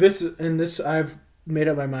this I've made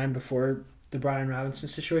up my mind before the Brian Robinson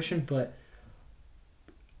situation, but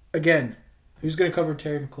again, who's going to cover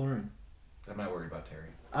Terry McLaurin? I'm not worried about Terry.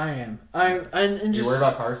 I am. You worried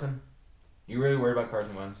about Carson? You really worried about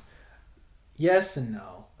Carson Wentz? Yes and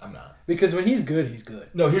no. I'm not. Because when he's good, he's good.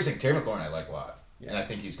 No, here's the thing. Terry McLaurin I like a lot. Yeah. And I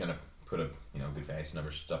think he's going to put up good fantasy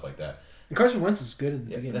numbers, stuff like that. And Carson Wentz is good in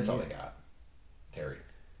the beginning. That's all they got. Terry.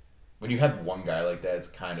 When you have one guy like that, it's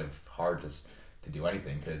kind of hard to do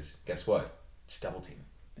anything because guess what? It's double team.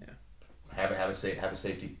 Yeah. Have a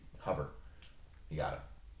safety hover. You got it.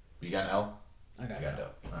 You got an L? I got it.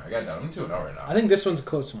 All right, I got it. I'm 2-0 right now. I think this one's a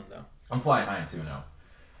close one though. I'm flying high in 2-0.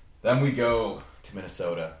 Then we go to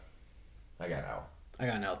Minnesota. I got an L. I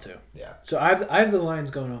got an L too. Yeah. So I have the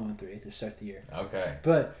Lions going 0-3 to start the year. Okay.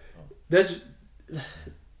 But that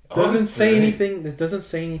doesn't say anything. That doesn't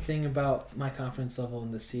say anything about my confidence level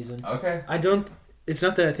in this season. Okay. It's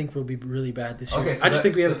not that I think we'll be really bad this year. Okay, so I just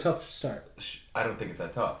think we have a tough start. I don't think it's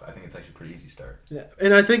that tough. I think it's actually a pretty easy start. Yeah,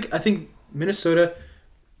 and I think Minnesota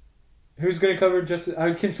Who's going to cover Justin?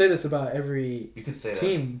 I can say this about every You could say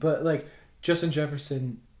team, but like Justin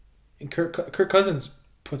Jefferson and Kirk Cousins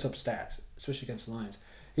puts up stats, especially against the Lions.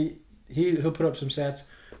 He'll put up some stats.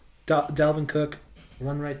 Dalvin Cook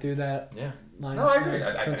run right through that. Yeah. Line, no, I agree.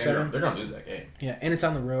 They're going to lose that game. Yeah, and it's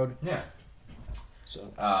on the road. Yeah.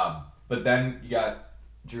 So. But then you got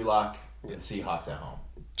Drew Lock and Seahawks at home.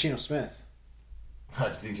 Geno Smith. Do you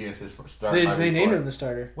think Geno Smith started? They named him the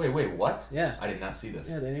starter. Wait, what? Yeah. I did not see this.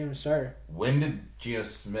 Yeah, they named him the starter. When did Geno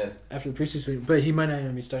Smith... After the preseason, but he might not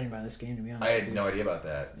even be starting by this game, to be honest. I had no idea about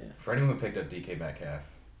that. Yeah. For anyone who picked up DK Metcalf,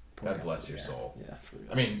 God bless your soul. Yeah, for real.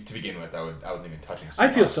 I mean, to begin with, I wasn't even touching him. I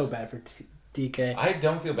feel so bad for DK. I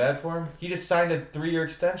don't feel bad for him. He just signed a 3-year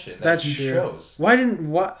extension. That's he true. Shows. Why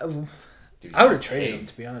didn't... Dude, I would have traded him,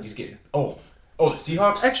 to be honest. He's getting... Oh, the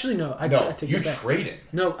Seahawks? Actually, no. I take you that back. trade him.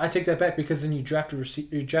 No, I take that back because then you draft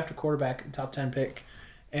a quarterback, top 10 pick,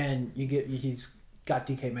 and he's got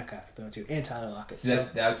DK Metcalf though too, and Tyler Lockett. See,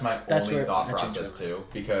 that's my only thought process too,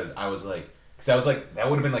 because I was like, that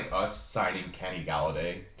would have been like us signing Kenny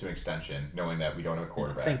Galladay to an extension, knowing that we don't have a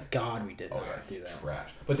quarterback. Thank God we did not do that.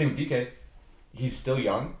 Trash. But the thing with DK, he's still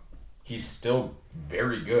young, he's still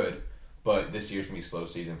very good, but this year's gonna be a slow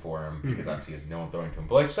season for him because obviously he has no one throwing to him.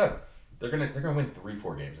 But like I said, they're gonna win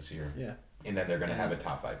 3-4 games this year. Yeah. And then they're gonna have a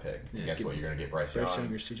top 5 pick. Yeah, and guess what? You're gonna get Bryce Young,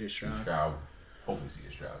 or CJ Stroud. Hopefully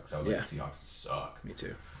CJ Stroud, because I would like the Seahawks to suck. Me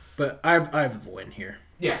too. But I have a win here.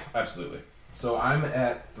 Yeah, absolutely. So I'm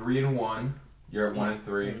at 3-1. You're at 1-3.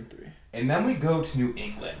 1-3. And then we go to New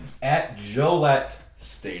England at Gillette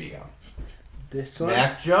Stadium. This one,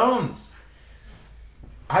 Mac Jones.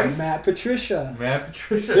 Matt Patricia.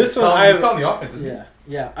 This one, he's calling the offense, isn't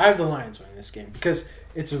he? Yeah. I have the Lions winning this game because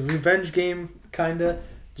it's a revenge game, kinda,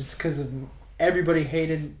 just because of everybody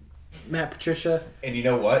hated Matt Patricia. And you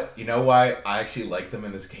know what? You know why I actually like them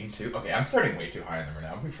in this game too? Okay, I'm starting way too high on them right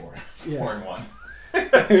now. I'm 4-1.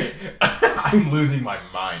 I'm losing my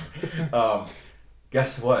mind.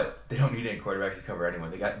 Guess what? They don't need any quarterbacks to cover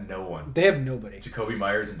anyone. They got no one. They have nobody. Jacoby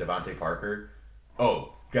Myers and Devontae Parker.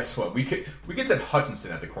 Oh, guess what? We could send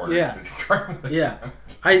Hutchinson at the corner.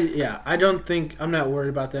 I don't think I'm not worried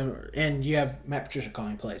about them. And you have Matt Patricia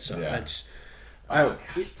calling plays, so that's. I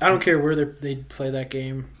don't care where they play that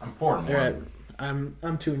game. I'm 4-1. I'm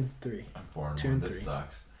 2-3. I'm 4-1. This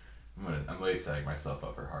sucks. I'm really setting myself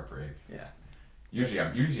up for heartbreak. Yeah.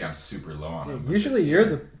 Usually I'm super low on them. Usually you're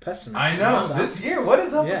the pessimist. I know. This year, what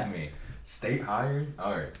is up with me? State hired.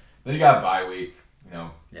 All right. Then you got bye week. You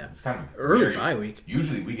know. Yeah. It's kind of early weird. bye week.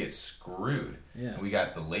 Usually we get screwed. Yeah. And we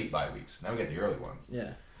got the late bye weeks. Now we got the early ones.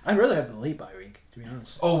 Yeah. I'd rather have the late bye week, to be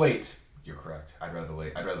honest. Oh wait, you're correct. I'd rather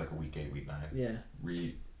like a week 8, week 9. Yeah.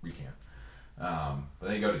 Recant. But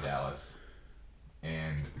then you go to Dallas,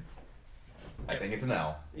 and I think it's an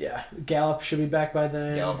L. Yeah. Gallup should be back by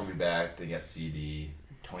then. Gallup will be back. They got CD.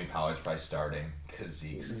 Tony Pollard by starting because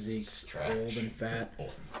Zeke's trash. Old and fat.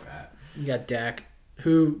 Old and fat. You got Dak,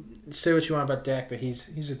 who say what you want about Dak, but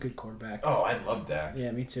he's a good quarterback. Oh, I love Dak.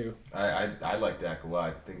 Yeah, me too. I like Dak a lot.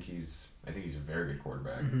 I think he's a very good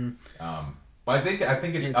quarterback. Mm-hmm. But I think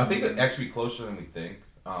it actually closer than we think.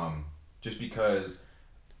 Just because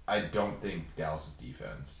I don't think Dallas's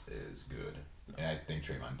defense is good, and I think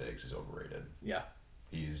Trayvon Diggs is overrated. Yeah,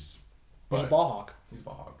 he's a ball hawk. He's a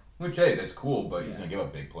ball hawk. Which, hey, that's cool, but he's gonna give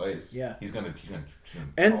up big plays. Yeah, he's gonna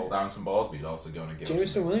call down some balls, but he's also gonna give.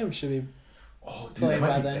 Jameson Williams should be. Oh, dude,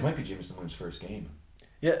 that might be Jameson Williams' first game.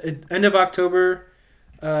 Yeah, end of October.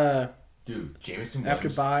 Dude, Jameson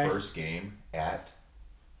Williams' first game at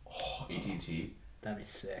AT&T. That'd be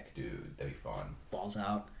sick. Dude, that'd be fun. Balls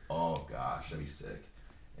out. Oh gosh, that'd be sick.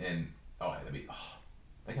 And that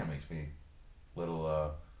kind of makes me a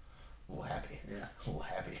little happy. Yeah, a little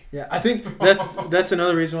happy. Yeah, I think that's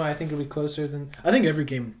another reason why I think it'll be closer than. I think every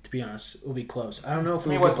game, to be honest, will be close. I don't know if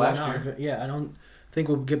we'll get blown out of it. Yeah, I don't think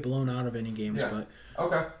we'll get blown out of any games. Yeah. But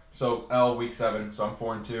okay, so L week 7. So I'm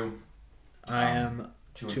 4-2. I am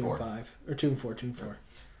 2-4. 5 or 2-4. 2-4.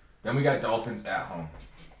 Then we got Dolphins at home.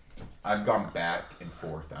 I've gone back and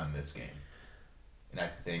forth on this game, and I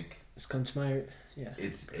think this comes to my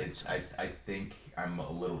It's I think I'm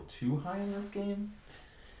a little too high in this game.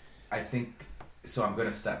 I think so. I'm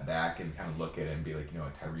gonna step back and kind of look at it and be like,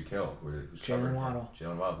 Tyreek Hill, who's Jalen Waddle,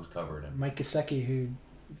 who's covered him. Mike Gesicki, who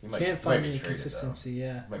can't find any consistency.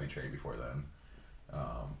 Yeah, might be traded before then.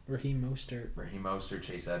 Raheem Mostert,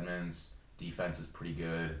 Chase Edmonds. Defense is pretty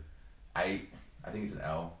good. I think it's an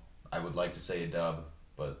L. I would like to say a dub,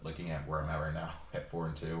 but looking at where I'm at right now at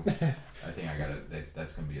 4-2, I think I got it.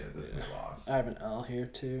 That's gonna be a loss. I have an L here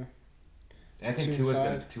too. And I think Tua's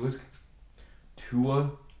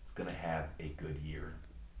gonna have a good year.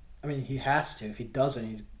 I mean, he has to. If he doesn't,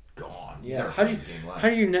 he's gone. Yeah. He's never How do played a game left. How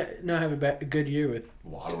do you not have a good year with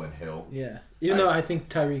Waddle and Hill. Yeah, even though I think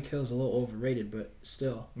Tyreek Hill's a little overrated, but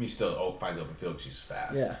still. I mean, he still finds open field because he's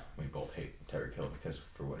fast. Yeah. We both hate Tyreek Hill because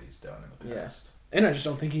for what he's done in the past. And I just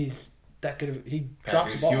don't think he's that good of. He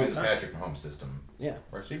drops the ball. He all was the a time. Patrick Mahomes system Yeah.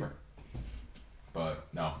 receiver. But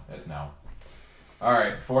no, that's now. All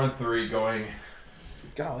right, 4-3 going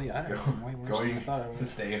Golly, I don't know. Way worse than I going thought I to would.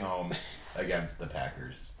 stay home against the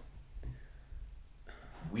Packers.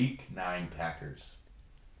 Week 9 Packers.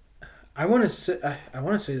 I want to say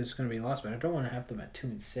this is going to be lost, but I don't want to have them at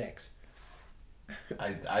 2-6.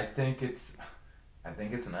 I think it's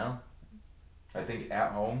an L. I think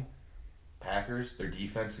at home, Packers, their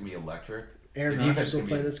defense is gonna be electric. Aaron The defense Rodgers will gonna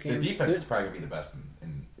play be, this game. The defense is probably gonna be the best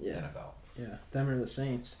in Yeah. NFL. Yeah, them or the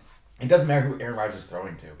Saints. It doesn't matter who Aaron Rodgers is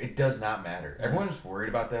throwing to. It does not matter. Everyone's worried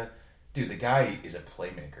about that. Dude, the guy is a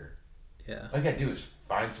playmaker. Yeah. All you gotta do is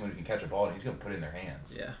find someone who can catch a ball and he's gonna put it in their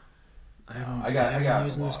hands. Yeah. I have I got him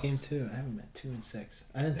losing lost. this game too. I have him at 2-6.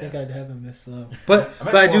 I didn't think Yeah. I'd have him this low, but I'm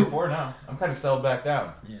at I do. 4-4 now. I'm kind of settled back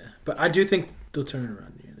down. Yeah, but I do think they'll turn it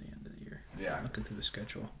around near the end of the year. Yeah. Looking through the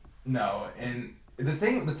schedule. No, and the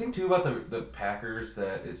thing too about the Packers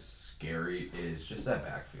that is scary is just that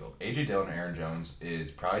backfield. AJ Dillon and Aaron Jones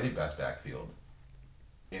is probably the best backfield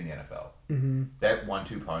in the NFL. Mm-hmm. That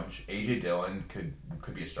 1-2 punch, AJ Dillon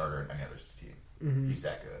could be a starter in any other team. Mm-hmm. He's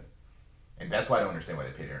that good, and that's why I don't understand why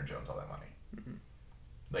they paid Aaron Jones all that money. Mm-hmm.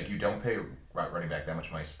 Like, you don't pay a running back that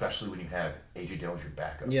much money, especially when you have AJ Dillon as your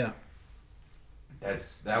backup. Yeah.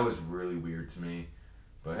 That was really weird to me,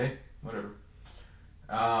 but hey, whatever.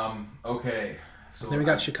 Okay. So Then we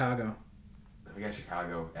got Chicago. We got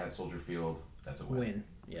Chicago at Soldier Field. That's a win. Win.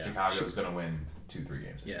 Yeah. Chicago's gonna win 2-3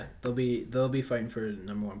 games. This Yeah, year. they'll be fighting for the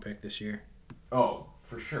number 1 pick this year. Oh,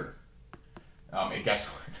 for sure. And guess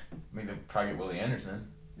what? I mean, they'll probably get Willie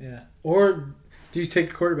Anderson. Yeah. Or do you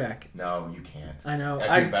take a quarterback? No, you can't. I know.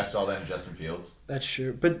 After you invest all that in Justin Fields. That's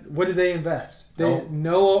true. But what did they invest?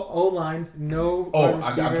 No O-line, no Oh, wide I'm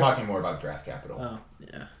receiver. talking more about draft capital. Oh,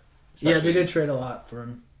 yeah. Especially- Yeah, they did trade a lot for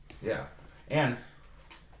him. Yeah, and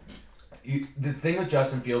the thing with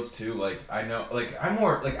Justin Fields too, like, I know, like, I'm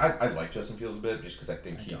more like I like Justin Fields a bit just because I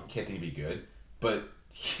think he can't think he'd be good, but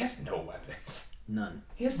he has no weapons. None.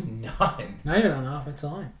 He has none. Not even on the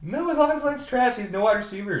offensive line. No, his offensive line's trash. He's no wide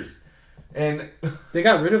receivers, and They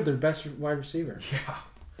got rid of their best wide receiver. yeah,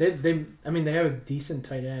 They have a decent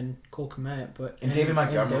tight end, Cole Kmet, but And David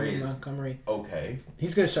Montgomery David is- Montgomery. okay,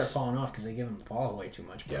 He's gonna start falling off because they give him the ball way too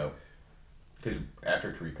much. But yeah. Because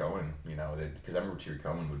after Tariq Cohen, because I remember Tariq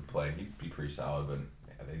Cohen would play, he'd be pretty solid, but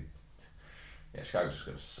Chicago's just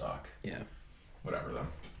gonna suck. Yeah. Whatever though.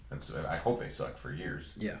 I hope they suck for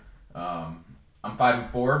years. Yeah. I'm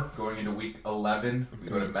 5-4 going into week 11. We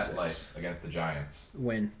go to 3-6. MetLife against the Giants.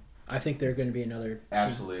 Win. I think they're going to be another team.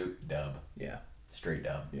 Absolute dub. Yeah. Straight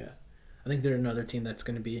dub. Yeah. I think they're another team that's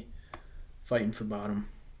going to be fighting for bottom.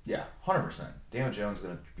 Yeah, 100%. Daniel Jones is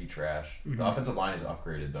going to be trash. Mm-hmm. The offensive line is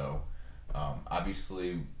upgraded though.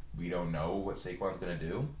 Obviously, we don't know what Saquon's going to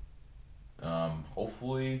do.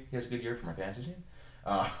 Hopefully, he has a good year for my fantasy team.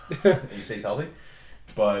 And he stays healthy.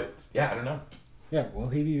 But yeah, I don't know. Yeah. Will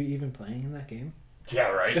he be even playing in that game? Yeah,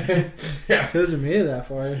 right. Yeah. He hasn't made it that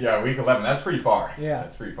far. Yeah, week 11. That's pretty far. Yeah.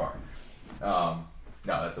 That's pretty far. No,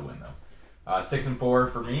 that's a win, though.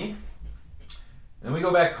 6-4 for me. And then we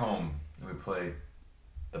go back home and we play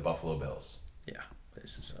the Buffalo Bills. Yeah.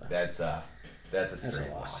 This is That's a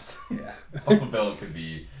straight loss. loss. Yeah. Buffalo Bills could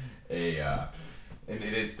be and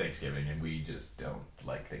it is Thanksgiving, and we just don't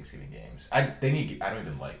like Thanksgiving games. I don't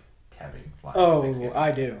even like having Lions on Thanksgiving.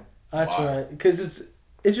 I do. That's Why? right. Because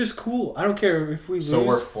it's just cool. I don't care if we lose. So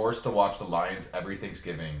we're forced to watch the Lions every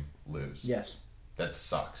Thanksgiving lose. Yes. That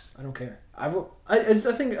sucks. I don't care. I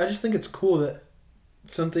just think it's cool that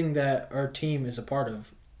something that our team is a part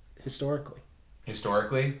of historically.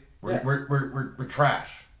 Historically, we're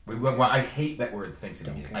trash. I hate that word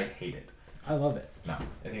Thanksgiving. I hate it. I love it. No, I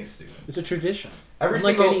think it's stupid. It's a tradition. Every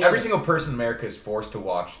Unlike any every other. single person in America is forced to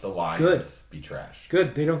watch the Lions be trash.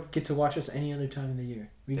 Good. They don't get to watch us any other time in the year.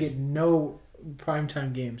 We get no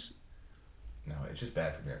primetime games. No, it's just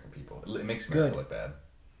bad for American people. It makes America Good. look bad.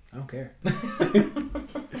 I don't care.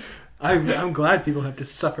 I'm glad people have to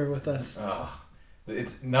suffer with us.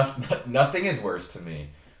 It's nothing is worse to me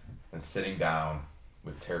than sitting down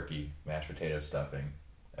with turkey, mashed potato stuffing,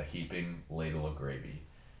 a heaping ladle of gravy,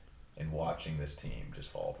 and watching this team just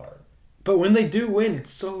fall apart. But when they do win, it's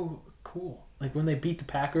so cool. Like when they beat the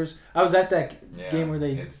Packers. I was at that game where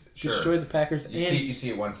they destroyed the Packers. You see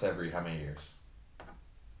it once every how many years?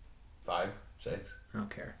 5, 6? I don't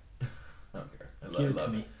care. I don't care. Give it to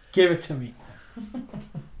me. Give it to me.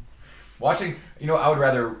 Watching, I would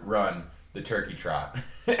rather run the turkey trot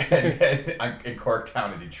in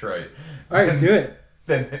Corktown in Detroit. All right, do it.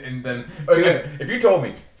 Then if you told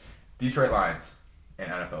me Detroit Lions and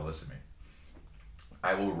NFL, listen to me,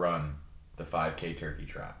 I will run the 5K turkey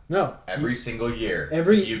trot. No. Every single year. If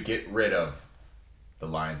you get rid of the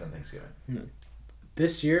Lions on Thanksgiving. No.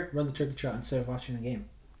 This year, run the turkey trot instead of watching the game.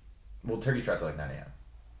 Well, turkey trot's at like 9 a.m.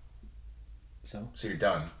 So you're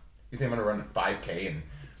done. You think I'm going to run a 5K in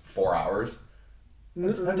 4 hours?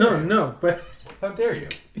 No, but how dare you?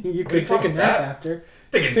 You could take a nap after.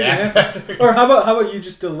 Take a nap after. Or how about you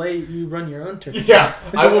just delay? You run your own turkey. Yeah,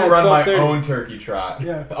 I will run my own turkey trot.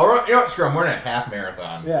 Yeah. I'll run. You know what? Screw. I'm running a half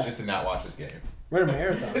marathon just to not watch this game. Run a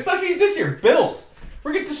marathon. Especially this year, Bills.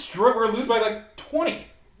 We're getting destroyed. We're gonna lose by like 20.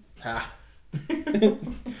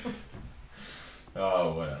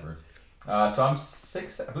 Oh, whatever. So I'm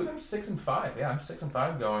 6. I believe I'm 6-5. Yeah, I'm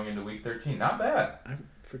 6-5 going into week 13. Not bad. I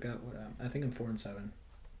forgot what I think I'm 4-7.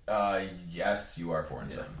 Yes, you are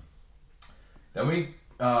 4-7. Then we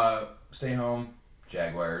stay home.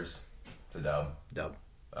 Jaguars. It's a dub.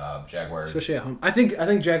 Jaguars. Especially at home. I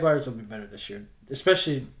think Jaguars will be better this year.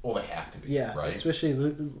 Especially. Well, they have to be. Yeah. Right.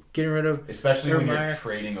 Especially getting rid of. Especially when you're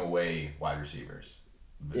trading away wide receivers.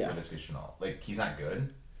 Yeah. Like, he's not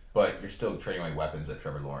good, but you're still trading away weapons that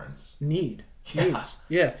Trevor Lawrence needs. I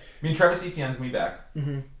Yeah. mean, Travis Etienne's gonna be back.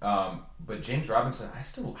 Mm-hmm. But James Robinson, I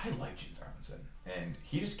like James Robinson, and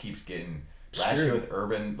he just keeps getting. Last year with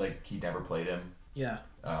Urban, like, he never played him. Yeah.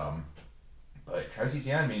 But Travis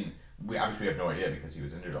Etienne, I mean, we obviously have no idea because he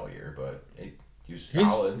was injured all year, but he was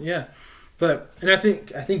solid. And I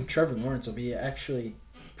think Trevor Lawrence will be actually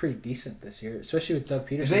pretty decent this year, especially with Doug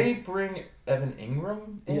Peterson. Did they bring Evan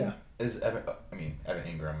Ingram in? Yeah. Evan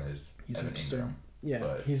Ingram is Evan Ingram. Yeah,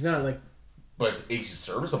 but he's not like... But he's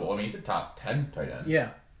serviceable. I mean, he's a top 10 tight end. Yeah.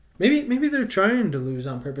 Maybe they're trying to lose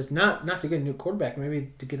on purpose, not to get a new quarterback,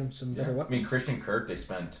 maybe to get him some better weapons. I mean, Christian Kirk, they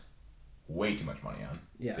spent way too much money on.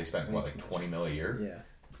 Yeah. They spent, like $20 million a year? Yeah.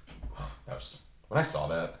 That was... When I saw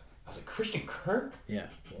that, I was like, Christian Kirk? Yeah.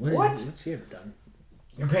 What? What's he ever done?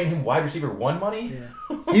 You're paying him wide receiver 1 money?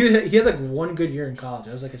 Yeah. he had like one good year in college.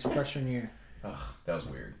 It was like his freshman year. Ugh, that was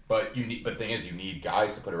weird. But the thing is, you need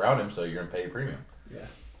guys to put around him, so you're gonna pay a premium. Yeah.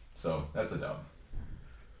 So that's a dub.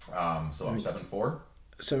 So I'm 7-4.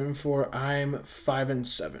 7-4. I'm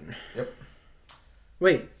 5-7. Yep.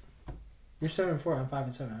 Wait, you're 7-4. I'm 5-7. How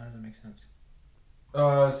does that make sense? 7-4.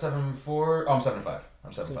 Oh, I'm 7-5.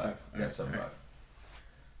 I'm 7-5. Yeah, 7-5. Right.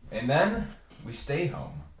 And then we stay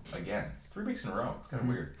home again. It's 3 weeks in a row. It's kind of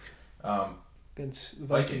weird. Against the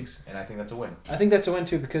Vikings, and I think that's a win. I think that's a win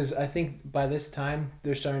too because I think by this time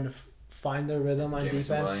they're starting to find their rhythm on Jameson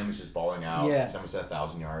defense. Williams just balling out. Yeah. He's almost at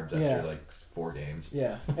 1,000 yards after like 4 games.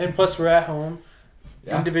 Yeah, and plus we're at home.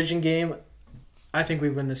 Yeah. In division game, I think we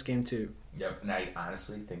win this game too. Yep, and I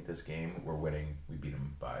honestly think this game we're winning. We beat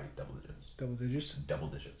them by double digits. Double digits. Double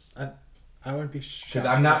digits. I wouldn't be shocked. Because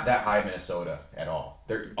I'm not that high Minnesota at all.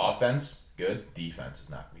 Their offense good, defense is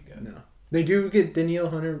not going to be good. No, they do get Danielle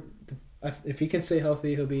Hunter. If he can stay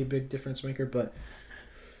healthy, he'll be a big difference maker. But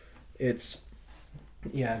it's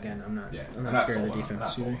again, I'm not. I'm not scared of the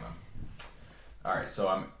defense either. All right, so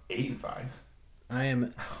I'm 8-5. I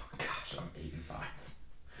am. Oh gosh, I'm 8-5.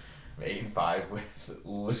 I'm 8-5 with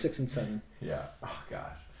 6-7. Yeah. Oh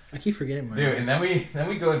gosh. I keep forgetting my. Dude, and then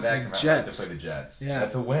we go back to Jets. to play the Jets. Yeah,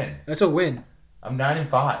 that's a win. That's a win. I'm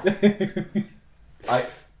 9-5. I'm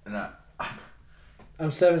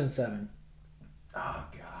 7-7. Oh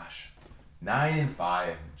gosh,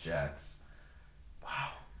 9-5 Jets. Wow.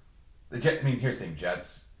 I mean, here's the thing,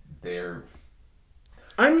 Jets. They're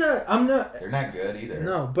not. They're not good either.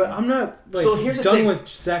 No, but I'm not like so here's the done thing. with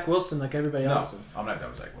Zach Wilson like everybody else is. I'm not done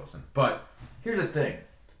with Zach Wilson. But here's the thing: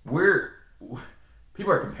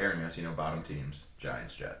 people are comparing us, bottom teams,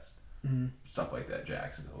 Giants, Jets, stuff like that,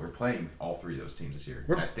 Jacksonville. We're playing all 3 of those teams this year,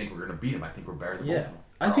 and I think we're gonna beat them. I think we're better than both of them.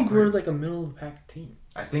 I think we're like a middle of the pack team.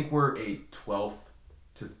 I think we're a 12th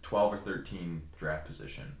to 12 or 13 draft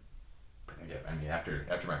position. Yeah, I mean, after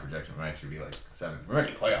my projection, we might actually be like 7th. We might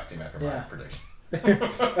be a playoff team after my prediction.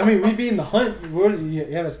 I mean, we'd be in the hunt. You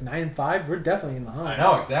have us 9-5. We're definitely in the hunt. I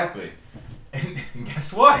know, exactly. And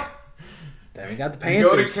guess what? Then we got the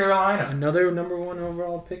Panthers. We go to Carolina. Another number 1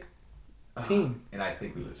 overall pick team. And I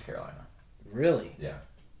think we lose Carolina. Really? Yeah.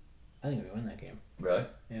 I think we win that game. Really?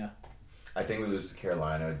 Yeah. I think we lose to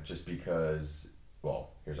Carolina just because, well,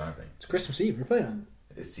 here's another thing. It's Christmas Eve. We're playing on...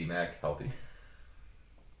 Is C-Mac healthy?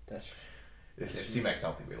 If C-Mac's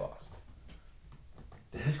healthy, we lost.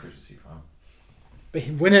 It is Christmas Eve, huh? But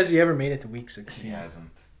when has he ever made it to week 16? He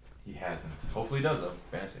hasn't. Hopefully he does, though.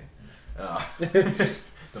 Fantasy.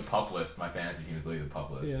 The pup list. My fantasy team is leading the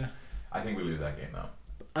pup list. Yeah. I think we lose that game though.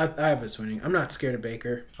 I have us winning. I'm not scared of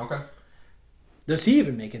Baker. Okay. Does he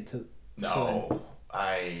even make it to? No,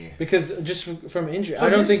 because just from injury, So I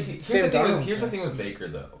don't here's- think. Here's the thing with Baker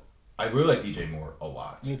though. I really like DJ Moore a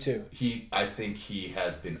lot. Me too. I think he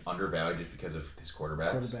has been undervalued just because of his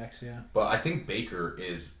quarterbacks. Yeah. But I think Baker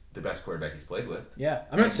is the best quarterback he's played with. Yeah,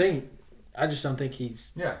 I'm not saying. I just don't think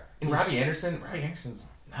he's. Yeah, and Robbie Anderson's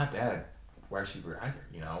not bad wide receiver either.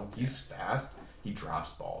 You know, he's fast. He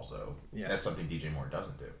drops balls though. Yeah. That's something DJ Moore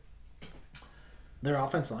doesn't do. Their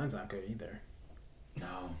offensive line's not good either.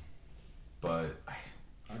 No, but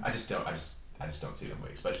I just don't see them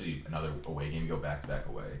away, especially another away game. Go back to back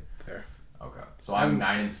away. Fair. Okay, so I'm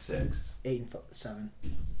 9-6. 8-7. So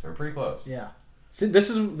we're pretty close. Yeah. See, this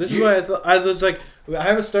is why I thought I was like I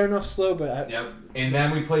have it starting off slow, but Yep. And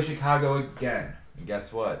then we play Chicago again. And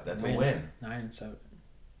guess what? That's a win. 9-7.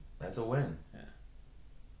 That's a win. Yeah.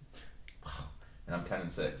 And I'm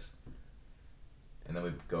 10-6. And then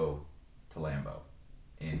we go to Lambeau.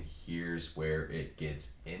 And here's where it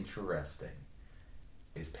gets interesting.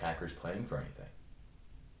 Is Packers playing for anything?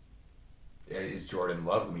 Is Jordan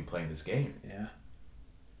Love going to be playing this game? Yeah.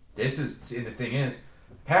 And the thing is,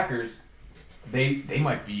 Packers, they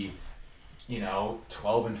might be,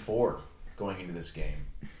 12-4 going into this game.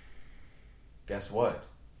 Guess what?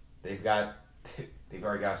 They've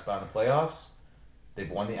already got a spot in the playoffs.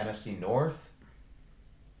 They've won the NFC North.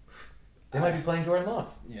 They might be playing Jordan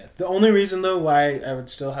Love. Yeah. The only reason though why I would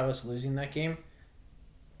still have us losing that game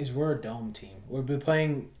is we're a dome team. We'll be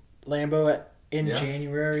playing Lambeau in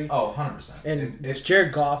January. Oh, 100%. And it's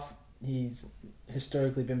Jared Goff. He's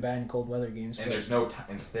historically been bad in cold weather games. And there's no time.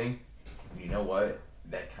 And the thing, you know what?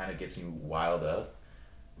 That kind of gets me wild up.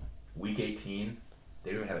 Week 18,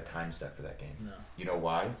 they don't even have a time set for that game. No. You know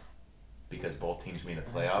why? Because both teams will be in the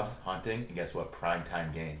playoffs, hunting, and guess what? Prime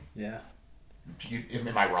time game. Yeah.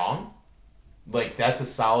 Am I wrong? Like, that's a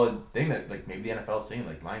solid thing that, like, maybe the NFL is seeing.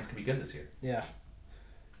 Like, Lions could be good this year. Yeah.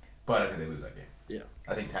 But I think they lose that game. Yeah.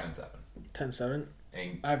 I think 10-7. 10-7.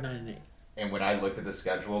 And I have 9-8. And when I looked at the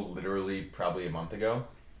schedule, literally probably a month ago,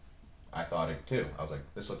 I thought it too. I was like,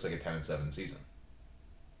 this looks like a 10-7 season.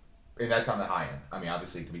 And that's on the high end. I mean,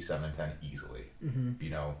 obviously it could be 7-10 easily.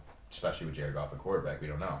 Mm-hmm. Especially with Jared Goff at quarterback, we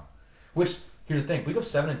don't know. Which, here's the thing: if we go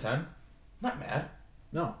 7-10, I'm not mad.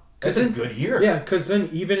 No. That's a good year. Yeah, because then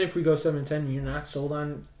even if we go 7-10, you're not sold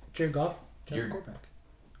on Jared Goff, quarterback.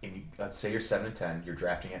 And let's say you're 7-10, you're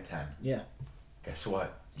drafting at 10. Yeah. Guess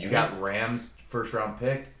what? You got Rams first round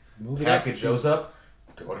pick. Move it package those up.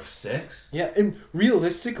 Go to 6. Yeah, and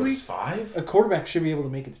realistically, 5. a quarterback should be able to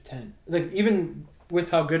make it to 10. Like even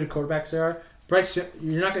with how good quarterbacks there are,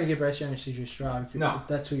 you're not going to get Bryce Young or C.J. Stroud if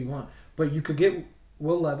that's who you want. But you could get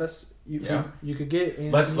Will Levis. You could get.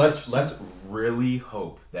 Let's really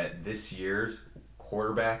hope that this year's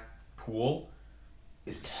quarterback pool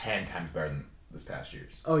is 10 times better than this past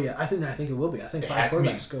ye's. Oh yeah, I think it will be. I think 5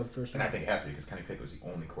 quarterbacks go first round. And I think it has to be because Kenny Pickett was the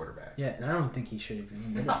only quarterback. Yeah, and I don't think he should have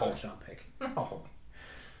even been a first round pick.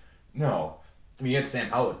 No. I mean, he had Sam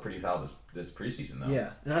Howell pretty solid this preseason though.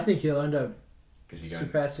 Yeah, and I think he'll end up he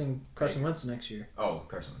surpassing Carson Wentz next year. Oh,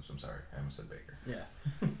 Carson Wentz. I'm sorry, I almost said Baker. Yeah,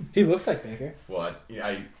 he looks like Baker. Well,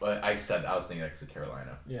 I was thinking that because of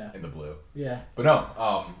Carolina. Yeah. In the blue. Yeah. But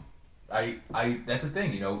no, that's the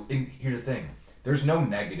thing. And here's the thing: there's no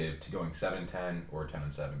negative to going 7-10 or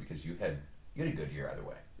 10-7 because you had a good year either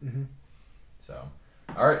way. Mm-hmm. So,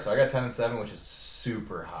 all right. So I got 10-7, which is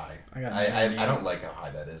super high. I don't like how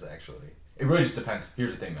high that is actually. It really just depends.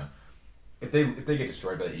 Here's the thing though: if they get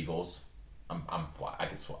destroyed by the Eagles, I'm flop. I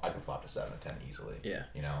could flop to 7-10 easily. Yeah.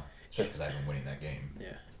 Especially because I've been winning that game.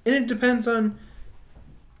 Yeah. And it depends on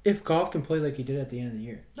if Goff can play like he did at the end of the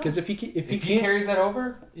year. Because if he carries that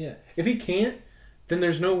over, yeah. If he can't, then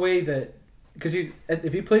there's no way that because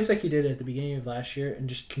if he plays like he did at the beginning of last year and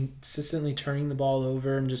just consistently turning the ball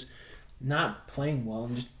over and just not playing well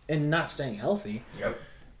and not staying healthy. Yep.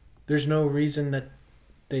 There's no reason that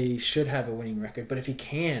they should have a winning record. But if he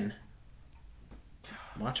can,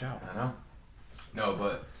 watch out. I know. No,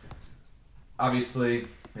 but obviously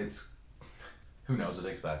it's who knows what to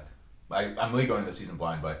expect. I'm really going into the season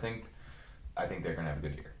blind, but I think they're going to have a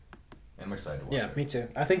good year. And I'm excited to watch it. Yeah, me too.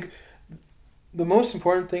 I think the most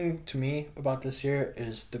important thing to me about this year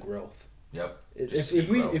is the growth. Yep.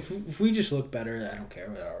 If we just look better, I don't care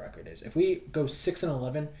what our record is. If we go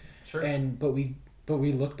 6-11, sure. but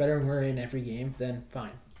we look better and we're in every game, then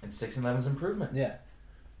fine. And 6-11's improvement. Yeah.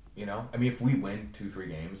 I mean, if we win 2-3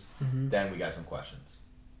 games, then we got some questions.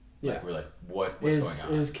 Yeah. Like, we're like, what's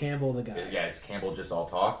going on? Is Campbell the guy? Yeah, is Campbell just all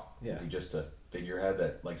talk? Yeah. Is he just a figurehead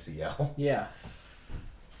that likes to yell? Yeah.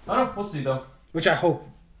 I don't know. We'll see, though. Which I hope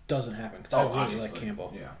doesn't happen, because I really obviously. like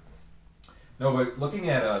Campbell. Yeah. No, but looking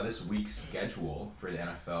at this week's schedule for the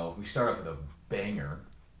NFL, we start off with a banger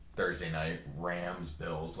Thursday night. Rams,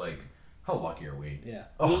 Bills. Like, how lucky are we? Yeah.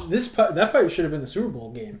 Oh. That probably should have been the Super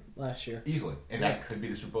Bowl game last year. Easily. And that could be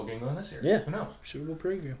the Super Bowl game going this year. Yeah. Who knows? Super Bowl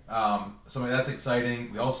preview. So that's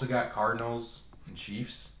exciting. We also got Cardinals and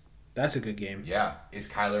Chiefs. That's a good game. Yeah. Is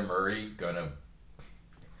Kyler Murray gonna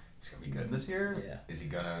be good this year? Yeah. Is he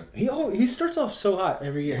gonna He starts off so hot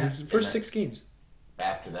every year. Yeah. His first 6 games.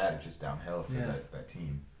 after that it's just downhill for that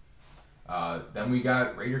team. Then we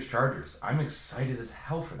got Raiders Chargers. I'm excited as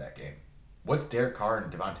hell for that game. What's Derek Carr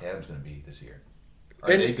and Devontae Adams going to be this year? Are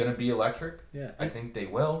they going to be electric? Yeah. I think they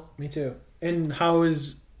will. Me too. And how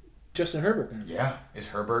is Justin Herbert going to be? Yeah. Is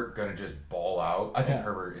Herbert going to just ball out? I think Yeah.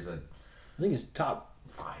 Herbert is I think he's top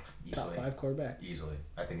 5 easily. top 5 quarterback. Easily.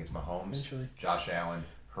 I think it's Mahomes, Eventually. Josh Allen,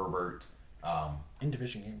 Herbert. In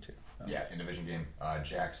division game too. Yeah, in division game.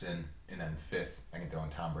 Jackson, and then 5th, I can throw in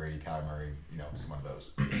Tom Brady, Kyler Murray, some one of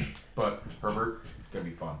those. But Herbert, going to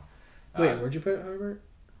be fun. Wait, where'd you put Herbert?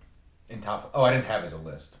 In top, I didn't have it as a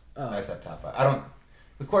list. Oh. I just have top 5.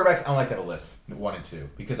 With quarterbacks, I don't like to have a list 1 and 2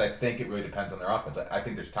 because I think it really depends on their offense. I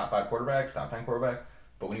think there's top 5 quarterbacks, top 10 quarterbacks,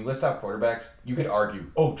 but when you list out quarterbacks, you could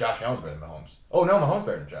argue, oh, Josh Allen's better than Mahomes. Oh no, Mahomes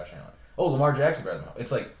better than Josh Allen. Oh, Lamar Jackson's better than Mahomes.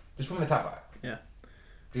 It's like just put them in the top 5. Yeah.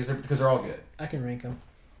 Because they're all good. I can rank them.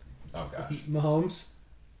 Oh gosh. Mahomes,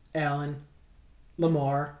 Allen,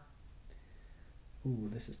 Lamar. Ooh,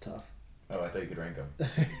 this is tough. Oh, I thought you could rank them.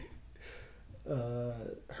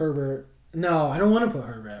 Herbert. No, I don't want to put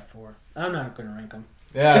Herbert at 4. I'm not going to rank him.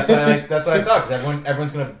 Yeah, that's what I thought. Because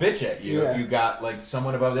everyone's gonna bitch at you. Yeah. You got like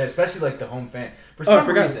someone above there, especially like the home fan. For I some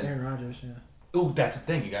forgot reason, Aaron Rodgers. Yeah. ooh, that's the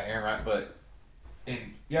thing. You got Aaron Rodgers, but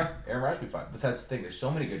Aaron Rodgers would be fine. But that's the thing. There's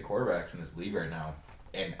so many good quarterbacks in this league right now,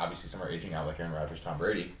 and obviously some are aging out, like Aaron Rodgers, Tom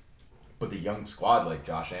Brady. But the young squad, like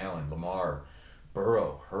Josh Allen, Lamar,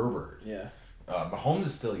 Burrow, Herbert, Yeah. Mahomes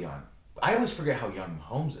is still young. I always forget how young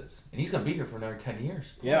Mahomes is, and he's gonna be here for another 10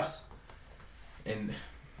 years. Plus. Yeah. And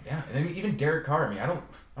then even Derek Carr. I mean, I don't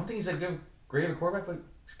think he's that great of a quarterback, but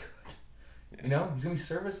he's good. He's gonna be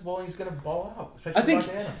serviceable and he's gonna ball out. Especially I think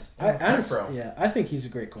Adams. I think he's a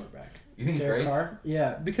great quarterback. You think he's Derek great? Carr?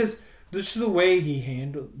 Yeah, because just the way he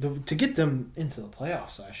handled to get them into the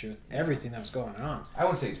playoffs last year with everything that was going on. I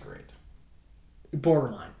wouldn't say he's great.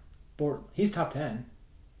 Borderline. He's top 10.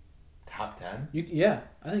 Top 10? Yeah,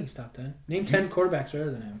 I think he's top 10. Name 10 quarterbacks better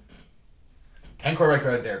than him. 10 quarterbacks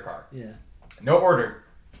better than Derek Carr. Yeah. No order.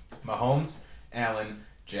 Mahomes, Allen,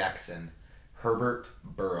 Jackson, Herbert,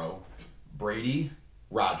 Burrow, Brady,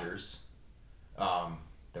 Rodgers. Then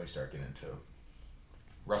we start getting into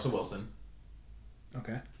Russell Wilson,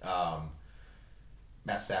 Okay.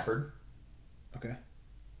 Matt Stafford. Okay.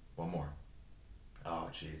 One more. Oh,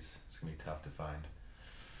 jeez. It's going to be tough to find.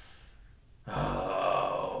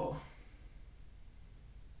 Oh.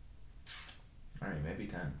 All right, maybe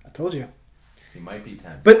 10. I told you. He might be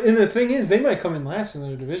 10. But and the thing is, they might come in last in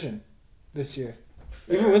their division this year,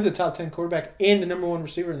 even with the top 10 quarterback and the number 1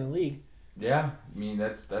 receiver in the league. Yeah, I mean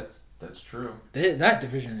that's true. That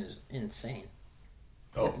division is insane.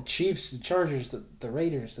 Oh, The Chiefs, the Chargers, the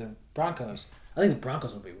Raiders, the Broncos. I think the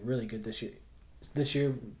Broncos will be really good this year. This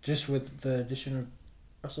year, just with the addition of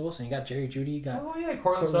Russell Wilson, you got Jerry Jeudy, you got Cortland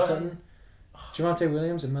Courtland Sutton. Sutton, Javonte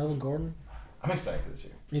Williams, and Melvin Gordon. I'm excited for this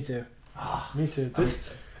year. Me too. Ah, Me too. I'm This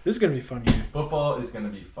excited. is gonna be fun year. Football is gonna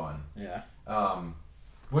be fun. Yeah.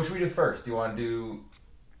 What should we do first? Do you want to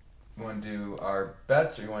do our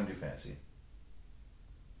bets or you want to do fantasy?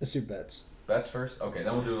 Let's do bets. Bets first? Okay,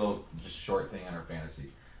 then we'll do a little just short thing on our fantasy.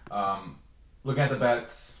 Looking at the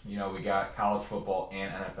bets, we got college football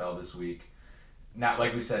and NFL this week. Not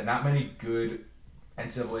like we said, not many good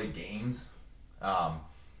NCAA games. I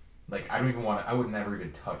would never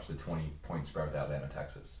even touch the 20-point spread with Alabama,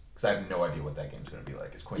 Texas. Because I have no idea what that game's going to be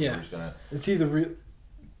like. Is Quinn Ewers going to... Is he the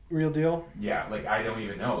real deal? Yeah, I don't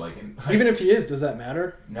even know. Even if he is, does that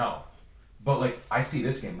matter? No. But, I see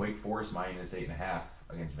this game, Wake Forest minus 8.5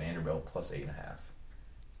 against Vanderbilt plus 8.5.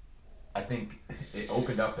 I think it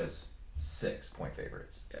opened up as 6-point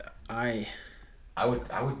favorites. Yeah. I would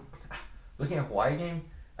looking at Hawaii game,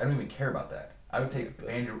 I don't even care about that. I would take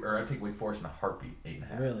I'd take Wake Forest in a heartbeat,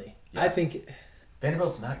 8.5. Really? Yeah. I think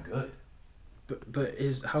Vanderbilt's not good. but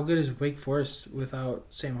how good is Wake Forest without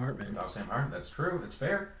Sam Hartman? Without Sam Hartman, that's true. That's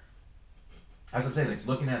fair. As I'm saying,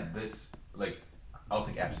 looking at this, I'll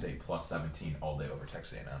take App State plus 17 all day over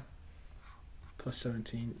Texas A&M. Plus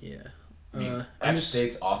 17, yeah. I mean, App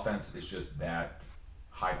State's offense is just that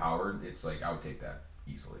high-powered. It's I would take that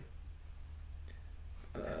easily.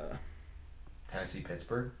 Tennessee,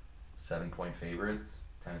 Pittsburgh, 7-point favorites.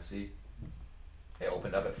 Tennessee. It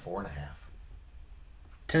opened up at 4.5.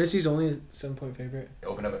 Tennessee's only a 7-point favorite. It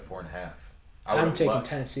opened up at 4.5. I'm taking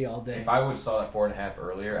Tennessee all day. If I would have saw that 4.5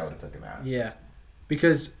 earlier, I would have taken that. Yeah,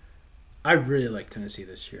 because I really like Tennessee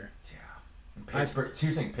this year. Yeah. And Pittsburgh. So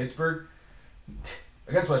you're saying Pittsburgh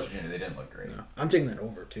against West Virginia? They didn't look great. No, I'm taking that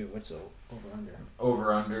over too. What's the over under?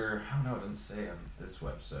 Over under. I don't know. It doesn't say on this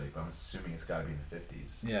website, but I'm assuming it's got to be in the 50s.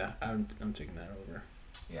 Yeah, I'm taking that over.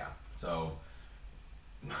 Yeah. So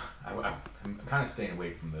I'm kind of staying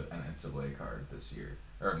away from the NCAA card this year,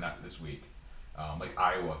 or not this week. Like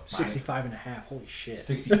Iowa. 65.5. Holy shit.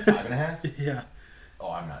 65.5? Yeah.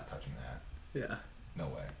 Oh, I'm not touching that. Yeah. No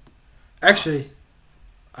way. Actually,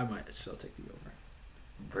 I might still take the over.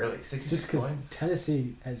 Really? 66 Just because points?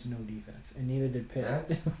 Tennessee has no defense, and neither did Pitt.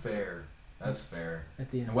 That's fair. That's fair. At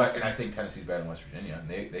the end. And I think Tennessee's better than West Virginia. And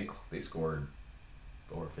they scored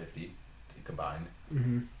over 50 combined.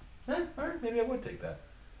 Mm-hmm. All right, maybe I would take that.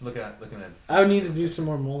 Looking at. I would need to do some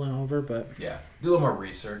more mulling over, but Yeah, do a little more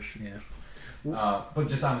research. yeah. But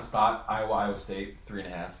just on the spot, Iowa State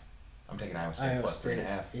 3.5. I'm taking Iowa State Iowa plus State.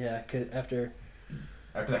 3.5. Yeah, 'cause after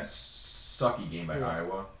After that sucky game by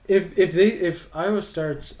Iowa. if Iowa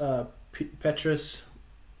starts Petrus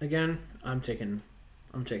again, I'm taking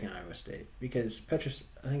Iowa State because Petrus,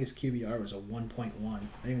 I think his QBR was a 1.1.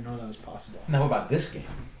 I didn't even know that was possible. Now, what about this game?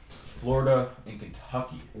 Florida and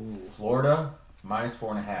Kentucky. Ooh. Florida minus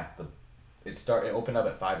 4.5. It opened up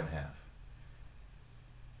at 5.5.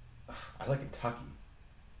 I like Kentucky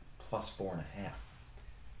plus 4.5.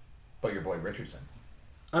 But your boy Richardson.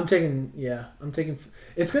 I'm taking.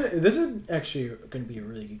 This is actually going to be a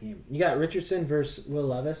really good game. You got Richardson versus Will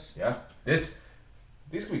Levis. Yeah, these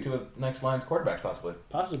could be two of next line's quarterbacks possibly.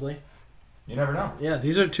 Possibly. You never know. Yeah,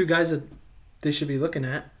 these are two guys that they should be looking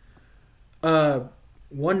at.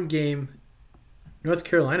 One game, North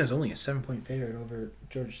Carolina is only a 7-point favorite over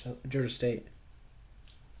Georgia State.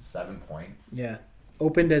 7 point. Yeah,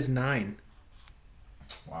 opened as 9.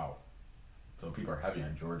 Wow. So people are heavy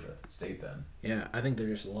on Georgia State then. Yeah, I think they're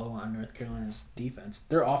just low on North Carolina's defense.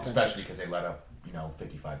 Their offense, Especially because they let up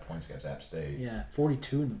 55 points against App State. Yeah,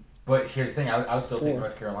 42 in them. But here's the thing, I would still take Fourth.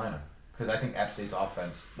 North Carolina because I think App State's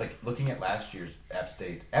offense, like looking at last year's App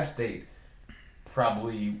State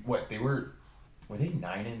probably were they 9-3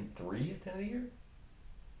 at the end of the year?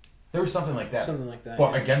 There was something like that. Something like that.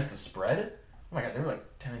 But yeah. against the spread, oh my god, they were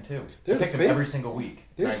like 10-2. They're I picked them every single week.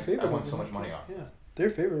 They're And I won so much money off. Yeah,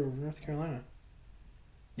 they're favored over North Carolina.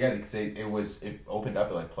 Yeah, because it opened up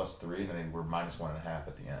at like +3 and then they were -1.5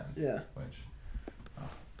 at the end. Yeah. Which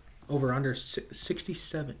Over under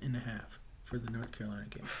 67.5 for the North Carolina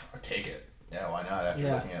game. I'll take it. Yeah, why not? After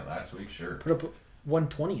looking at it last week, sure. Put up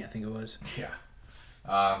 120, I think it was. Yeah.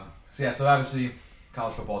 So obviously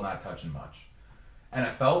college football not touching much.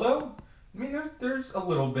 NFL though, I mean there's a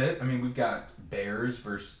little bit. I mean we've got Bears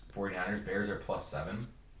versus 49ers. Bears are +7.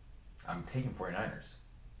 I'm taking 49ers.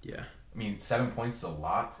 Yeah. I mean 7 points is a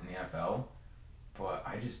lot in the NFL, but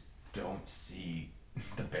I just don't see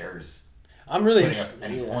the Bears I'm really putting up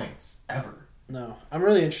interested. any points ever. No, I'm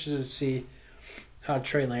really interested to see how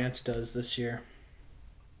Trey Lance does this year.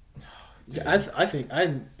 Dude. I think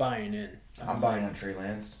I'm buying in. I'm buying on Trey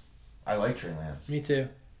Lance. I like Trey Lance. Me too.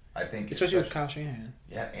 I think Especially with Kyle Shanahan.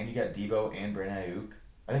 Yeah, and you got Debo and Brandon Ayuk.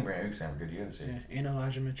 I think Brandon Ayuk's having a good year this year. Yeah, and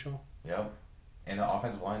Elijah Mitchell. Yep. And the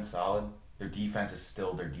offensive line's solid. Their defense is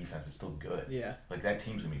still good. Yeah. Like that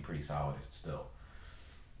team's gonna be pretty solid still.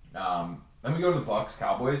 Then we go to the Bucks,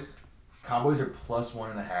 Cowboys. Cowboys are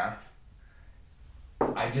 +1.5.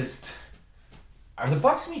 Are the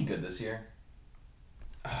Bucks gonna be good this year?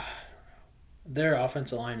 Their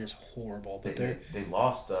offensive line is horrible, but They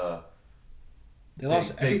lost they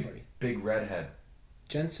lost everybody. Big redhead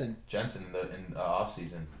Jensen. Jensen in the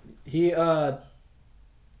offseason. He got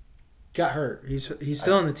hurt. He's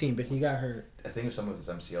still on the team, but he got hurt. I think it was someone with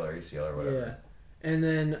his MCL or ACL or whatever. Yeah. And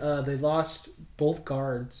then they lost both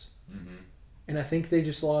guards. Mm-hmm. And I think they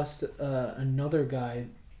just lost another guy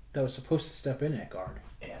that was supposed to step in at guard.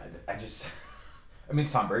 Yeah, I mean,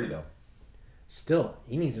 it's Tom Brady, though. Still,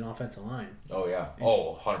 he needs an offensive line. Oh, yeah.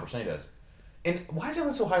 Oh, 100% he does. And why is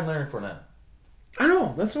everyone so high on Leonard Fournette? I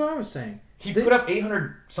know. That's what I was saying. He put up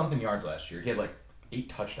 800-something yards last year. He had, 8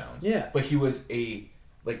 touchdowns. Yeah. But he was a,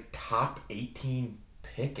 top 18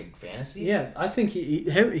 pick in fantasy. Yeah, I think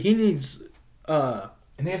he needs... And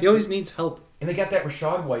he always needs help. And they got that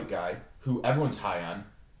Rashad White guy, who everyone's high on.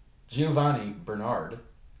 Giovanni Bernard.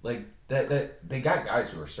 That they got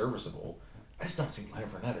guys who are serviceable. I just don't think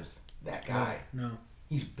Leonard Fournette is that guy. No.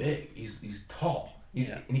 He's big. He's tall.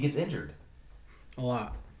 And he gets injured. A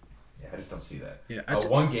lot. Yeah, I just don't see that. Yeah,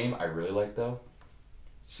 one game I really like, though.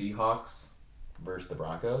 Seahawks versus the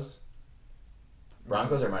Broncos.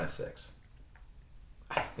 Broncos are -6.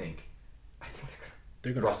 I think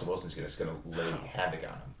They're gonna. Russell Wilson's just gonna lay havoc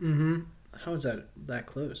on him. Mm-hmm. How is that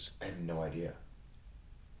close? I have no idea.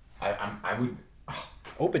 I would.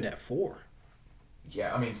 Opened at 4.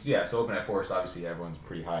 Yeah, I mean, yeah. So open at 4, so obviously everyone's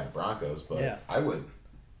pretty high in Broncos, but Yeah. I would.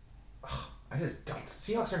 I just don't.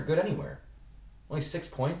 Seahawks aren't good anywhere. Only 6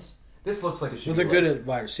 points. This looks like it should. Well, they're good at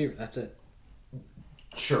wide receiver. That's it.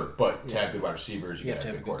 Sure, but to have good wide receivers, you You gotta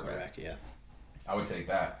have to have have a a good good quarterback. quarterback. Yeah. I would take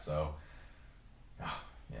that. So,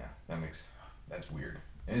 yeah, that's weird.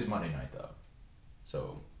 It is Monday night though,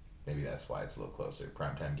 so maybe that's why it's a little closer.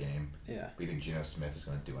 Primetime game. Yeah. Do you think Geno Smith is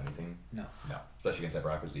going to do anything? No. No, especially against that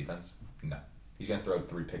Broncos defense. No, he's going to throw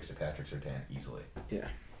 3 picks to Patrick Surtain easily. Yeah.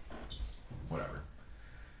 Whatever.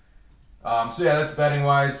 So yeah, that's betting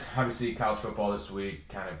wise. Obviously, college football this week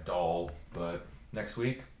kind of dull, but next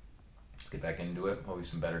week let's get back into it. Hopefully,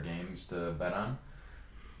 some better games to bet on.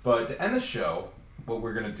 But to end the show, what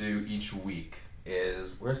we're gonna do each week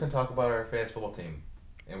is we're just gonna talk about our fantasy football team,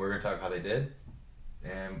 and we're gonna talk how they did,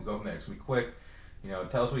 and we'll go from there. It's gonna be quick.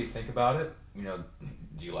 Tell us what you think about it. Do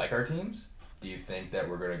you like our teams? Do you think that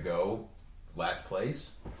we're gonna go last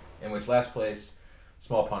place? In which last place,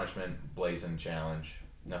 small punishment, blazing challenge.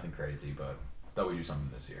 Nothing crazy, but thought we'd do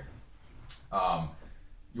something this year.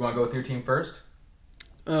 You want to go with your team first?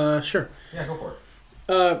 Sure. Yeah, go for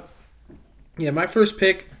it. Yeah, my first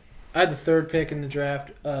pick, I had the 3rd pick in the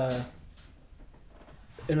draft, and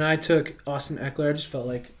I took Austin Eckler. I just felt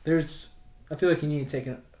like I feel like you need to take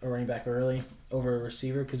a running back early over a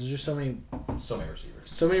receiver because there's just so many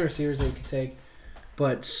receivers that you could take,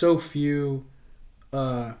 but so few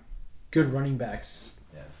good running backs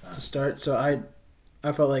to start. So I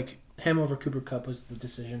felt like him over Cooper Kupp was the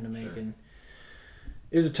decision to make, Sure. and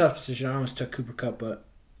it was a tough decision. I almost took Cooper Kupp, but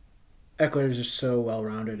Eckler is just so well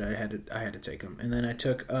rounded. I had to take him, and then I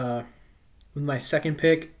took with my 2nd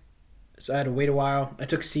pick. So I had to wait a while. I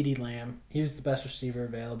took CeeDee Lamb. He was the best receiver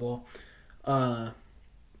available. I'm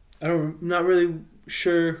not really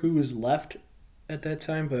sure who was left at that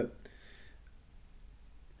time, but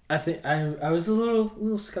I think I was a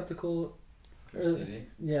little skeptical. CD?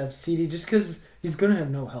 Yeah, CeeDee, just because he's gonna have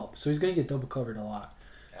no help, so he's gonna get double covered a lot.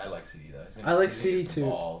 I like CD though. I like CD too.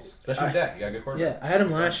 Balls. Especially with Dak. You got a good quarterback. Yeah, I had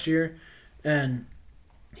him last year, and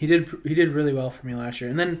he did really well for me last year.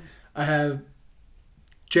 And then I have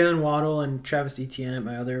Jalen Waddle and Travis Etienne at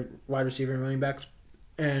my other wide receiver and running backs.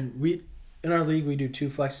 And in our league we do 2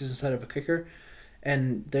 flexes instead of a kicker.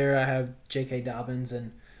 And there I have J.K. Dobbins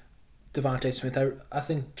and Devontae Smith. I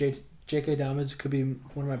think J.K. Dobbins could be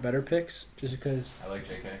one of my better picks just because. I like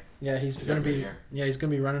J.K. Yeah, he's gonna be he's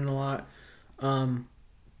gonna be running a lot.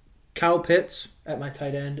 Kyle Pitts at my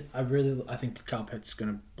tight end. I think Kyle Pitts is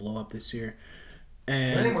gonna blow up this year.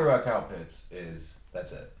 And the only thing worried about Kyle Pitts is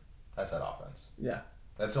that's it. That's that offense. Yeah.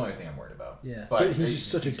 That's the only thing I'm worried about. Yeah. But he's just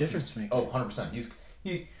such a difference maker. Oh, 100%.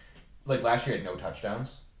 He like last year he had no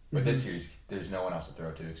touchdowns, but this year there's no one else to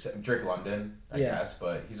throw to except Drake London, I guess.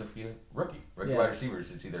 But he's a rookie. Rookie wide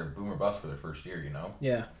receivers. It's either boom or bust for their first year.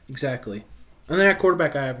 Yeah, exactly. And then at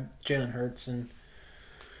quarterback I have Jalen Hurts, and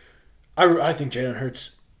I think Jalen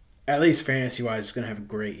Hurts, at least fantasy-wise, is going to have a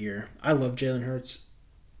great year. I love Jalen Hurts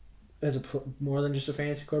as more than just a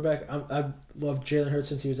fantasy quarterback. I've loved Jalen Hurts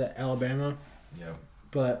since he was at Alabama. Yep.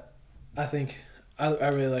 But I think I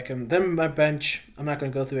really like him. Then my bench, I'm not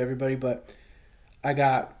going to go through everybody, but I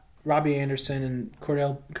got Robbie Anderson and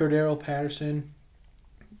Cordero Patterson.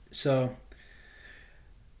 So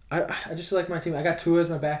I just like my team. I got Tua as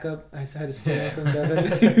my backup. I had to stay away from Devin.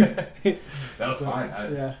 That was fine.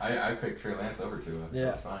 I picked Trey Lance over Tua. Yeah.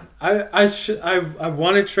 That was fine. I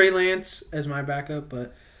wanted Trey Lance as my backup,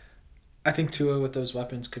 but I think Tua with those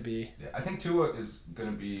weapons could be. Yeah, I think Tua is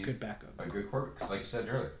going to be good backup. A good quarterback. Because like you said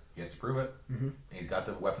earlier, he has to prove it. Mm-hmm. And he's got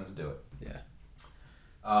the weapons to do it. Yeah.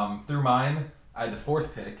 Through mine, I had the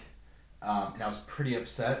 4th pick, and I was pretty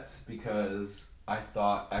upset because I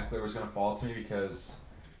thought Eckler was going to fall to me because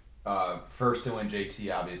first it went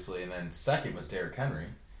JT obviously, and then second was Derrick Henry,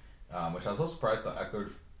 which I was a little surprised that Eckler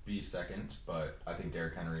would be second, but I think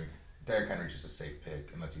Derrick Henry's just a safe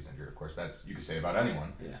pick unless he's injured, of course. That's you could say about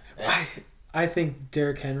anyone. Yeah. I think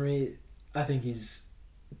Derrick Henry. I think he's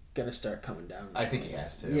gonna start coming down. I think he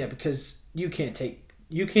has to. Yeah, because you can't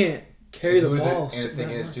carry the ball. And the thing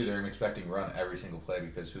is, too, they're expecting run every single play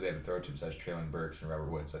because who they have to throw to besides Traylon Burks and Robert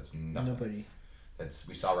Woods? That's nothing. Nobody.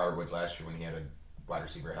 We saw Robert Woods last year when he had a wide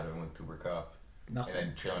receiver ahead of him with Cooper Kupp. Nothing. And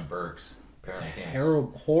then Traylon Burks apparently can't.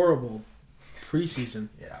 Horrible preseason.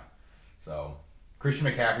 Yeah. So Christian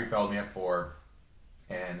McCaffrey fell to me at 4,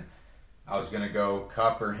 and I was gonna go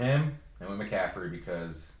Kupp or him, and went McCaffrey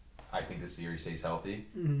because I think this year he stays healthy,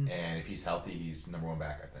 and if he's healthy, he's number 1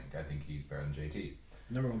 back. I think he's better than JT.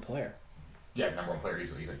 number one player. Yeah, number one player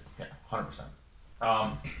easily. He's like 100%.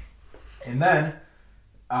 And then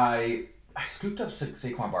I scooped up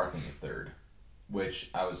Saquon Barkley in the third, which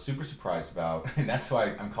I was super surprised about, and that's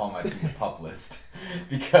why I'm calling my team the pup list,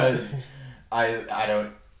 because I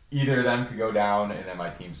don't either of them could go down, and then my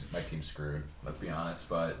team's screwed. Let's be honest,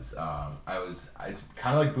 but it's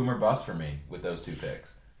kind of like boom or bust for me with those two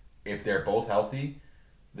picks. If they're both healthy,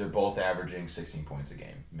 they're both averaging 16 points a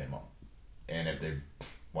game minimum, and if they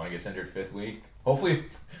one gets injured fifth week, hopefully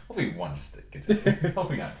one just gets injured,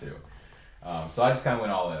 hopefully not two. So I just kind of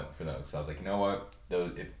went all out for those. So I was like, you know what?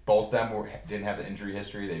 If both of them didn't have the injury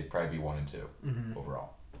history, they'd probably be 1 and 2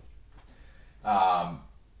 overall.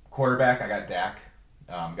 Quarterback, I got Dak.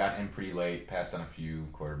 Got him pretty late. Passed on a few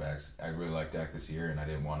quarterbacks. I really like Dak this year, and I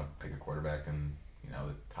didn't want to pick a quarterback in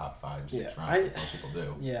the top 5-6 rounds like most people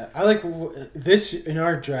do. Yeah, I like this in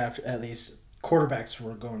our draft at least. Quarterbacks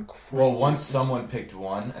were going crazy. Well, once someone picked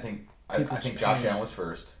one, I think Josh Allen was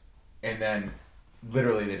first, and then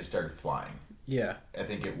literally they just started flying. Yeah, I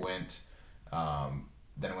think it went.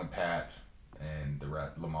 Then it went Pat and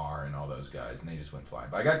Lamar and all those guys, and they just went flying.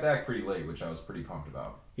 But I got Dak pretty late, which I was pretty pumped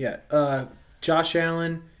about. Yeah, Josh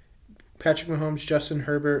Allen, Patrick Mahomes, Justin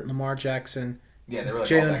Herbert, Lamar Jackson. Yeah, they were like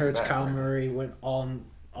Jalen Hurts, Kyler Murray went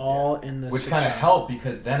all in the which kind of helped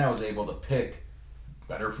because then I was able to pick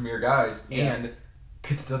better premier guys and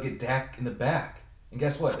could still get Dak in the back. And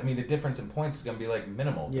guess what? I mean, the difference in points is going to be like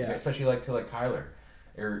minimal, especially like to like Kyler.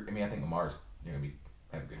 I think Lamar's going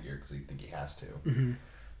to have a good year because I think he has to. Mm-hmm.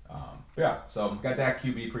 So got Dak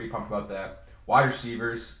QB, pretty pumped about that. Wide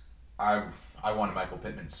receivers, I wanted Michael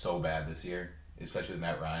Pittman so bad this year, especially with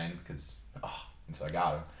Matt Ryan, and so I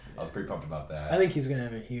got him. I was pretty pumped about that. I think he's going to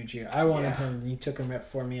have a huge year. I wanted him, and he took him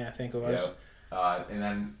for me, I think it was. Yeah. And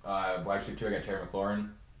then wide receiver 2, I got Terry McLaurin.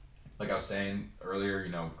 Like I was saying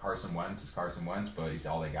earlier, Carson Wentz is Carson Wentz, but he's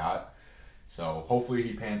all they got. So hopefully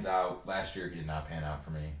he pans out. Last year he did not pan out for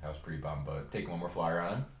me. I was pretty bummed, but taking one more flyer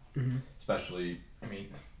on him. Mm-hmm. Especially, the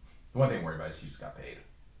one thing I'm worried about is he just got paid.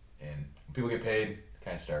 And when people get paid, they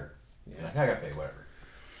kind of start like, I got paid, whatever.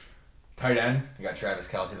 Tight end, I got Travis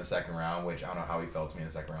Kelce in the second round, which I don't know how he felt to me in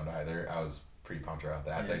the second round either. I was pretty pumped about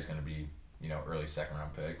that. I thought he was going to be, early second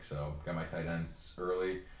round pick. So got my tight ends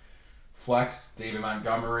early. Flex, David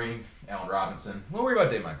Montgomery, Allen Robinson. I'm a little worried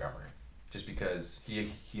about David Montgomery, just because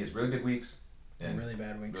he has really good weeks and really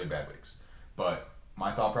bad weeks. But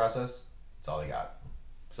my thought process, it's all they got.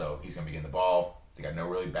 So he's going to be getting the ball. They got no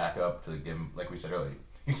really backup to give him, like we said earlier.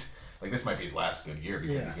 He's like, this might be his last good year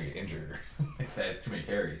because he's going to get injured or something if he has too many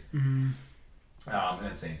carries. Mm-hmm. And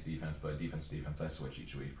then Saints defense, but defense, I switch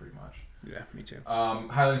each week pretty much. Yeah, me too.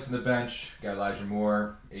 Highlights in the bench, got Elijah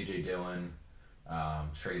Moore, A.J. Dillon,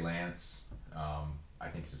 Trey Lance. I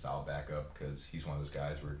think he's a solid backup because he's one of those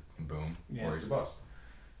guys where boom, or he's a bust.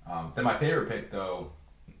 Then my favorite pick, though,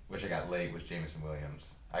 which I got late, was Jameson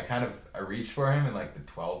Williams. I reached for him in like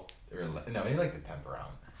the 12th, maybe like the 10th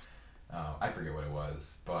round. I forget what it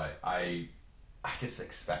was, but I just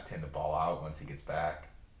expect him to ball out once he gets back.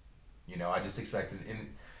 I just expected,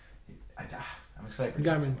 I'm excited for you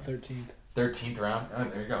got him in 13th. 13th round? Oh,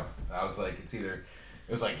 there you go. I was like, it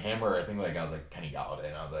was like Hammer, I think I was like Kenny Galladay,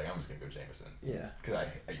 and I was like, I'm just going to go Jameson. Yeah. Because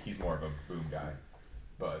he's more of a boom guy.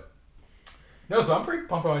 But, no, so I'm pretty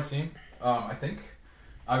pumped on my team. I think,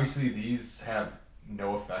 obviously, these have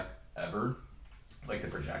no effect ever. Like the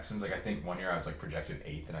projections. Like, I think one year I was like projected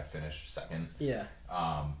 8th and I finished 2nd. Yeah.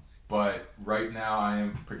 But right now I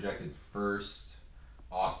am projected 1st.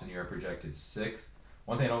 Austin, you're projected 6th.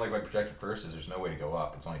 One thing I don't like about projected 1st is there's no way to go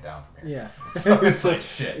up. It's only down from here. Yeah. So it's like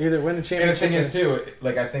shit. Either win the championship. And the thing is, too,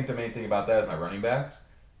 like I think the main thing about that is my running backs.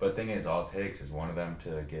 But the thing is, all it takes is one of them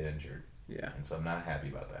to get injured. Yeah. And so I'm not happy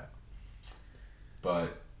about that.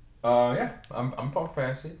 But, I'm pumped for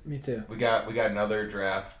fantasy. Me too. We got another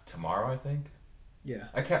draft tomorrow, I think. Yeah.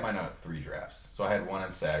 I kept mine out at 3 drafts. So I had one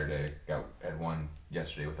on Saturday, had one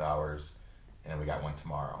yesterday with ours, and then we got one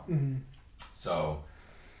tomorrow. Mm-hmm. So,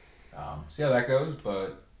 see how that goes.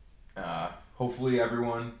 But hopefully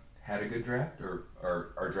everyone had a good draft or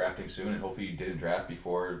are drafting soon, and hopefully you didn't draft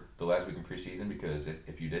before the last week in preseason, because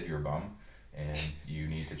if you did, you're a bum, and you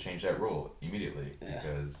need to change that rule immediately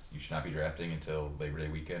because you should not be drafting until Labor Day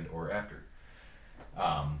weekend or after.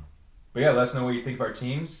 But yeah, let us know what you think of our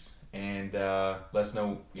teams. And let us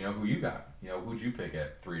know, who you got. Who'd you pick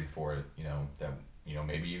at 3 and 4?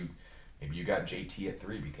 Maybe you got JT at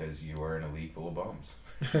 3 because you are in a league full of bums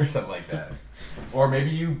or something like that. Or maybe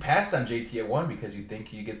you passed on JT at 1 because you think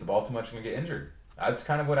he gets the ball too much and gonna get injured. That's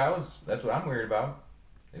kind of that's what I'm worried about.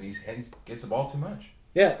 And he gets the ball too much.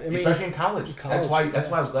 Yeah, especially in college. That's why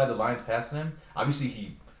I was glad the Lions passed him. Obviously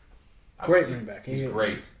Great running back. He's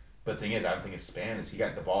great. But the thing is, I don't think his span is he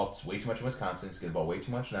got the ball way too much in Wisconsin. He's getting the ball way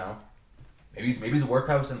too much now. Maybe he's a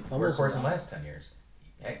workhorse in the last 10 years.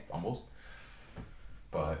 Hey, fumbles.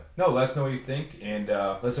 But no, let us know what you think, and let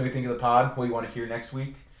us know what you think of the pod. What you want to hear next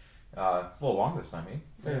week. It's a little long this time,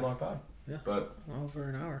 Very long pod. Yeah. But over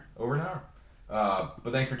an hour.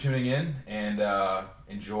 But thanks for tuning in, and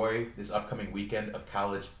enjoy this upcoming weekend of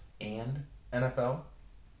college and NFL.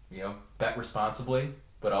 Bet responsibly,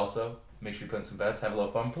 but also make sure you put in some bets, have a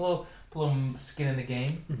little fun, put a little skin in the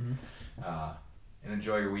game, and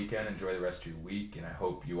enjoy your weekend, enjoy the rest of your week, and I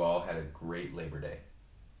hope you all had a great Labor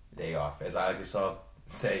Day off, as I just saw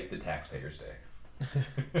say, the Taxpayers'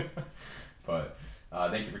 Day. But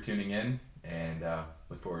thank you for tuning in, and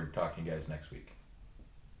look forward to talking to you guys next week.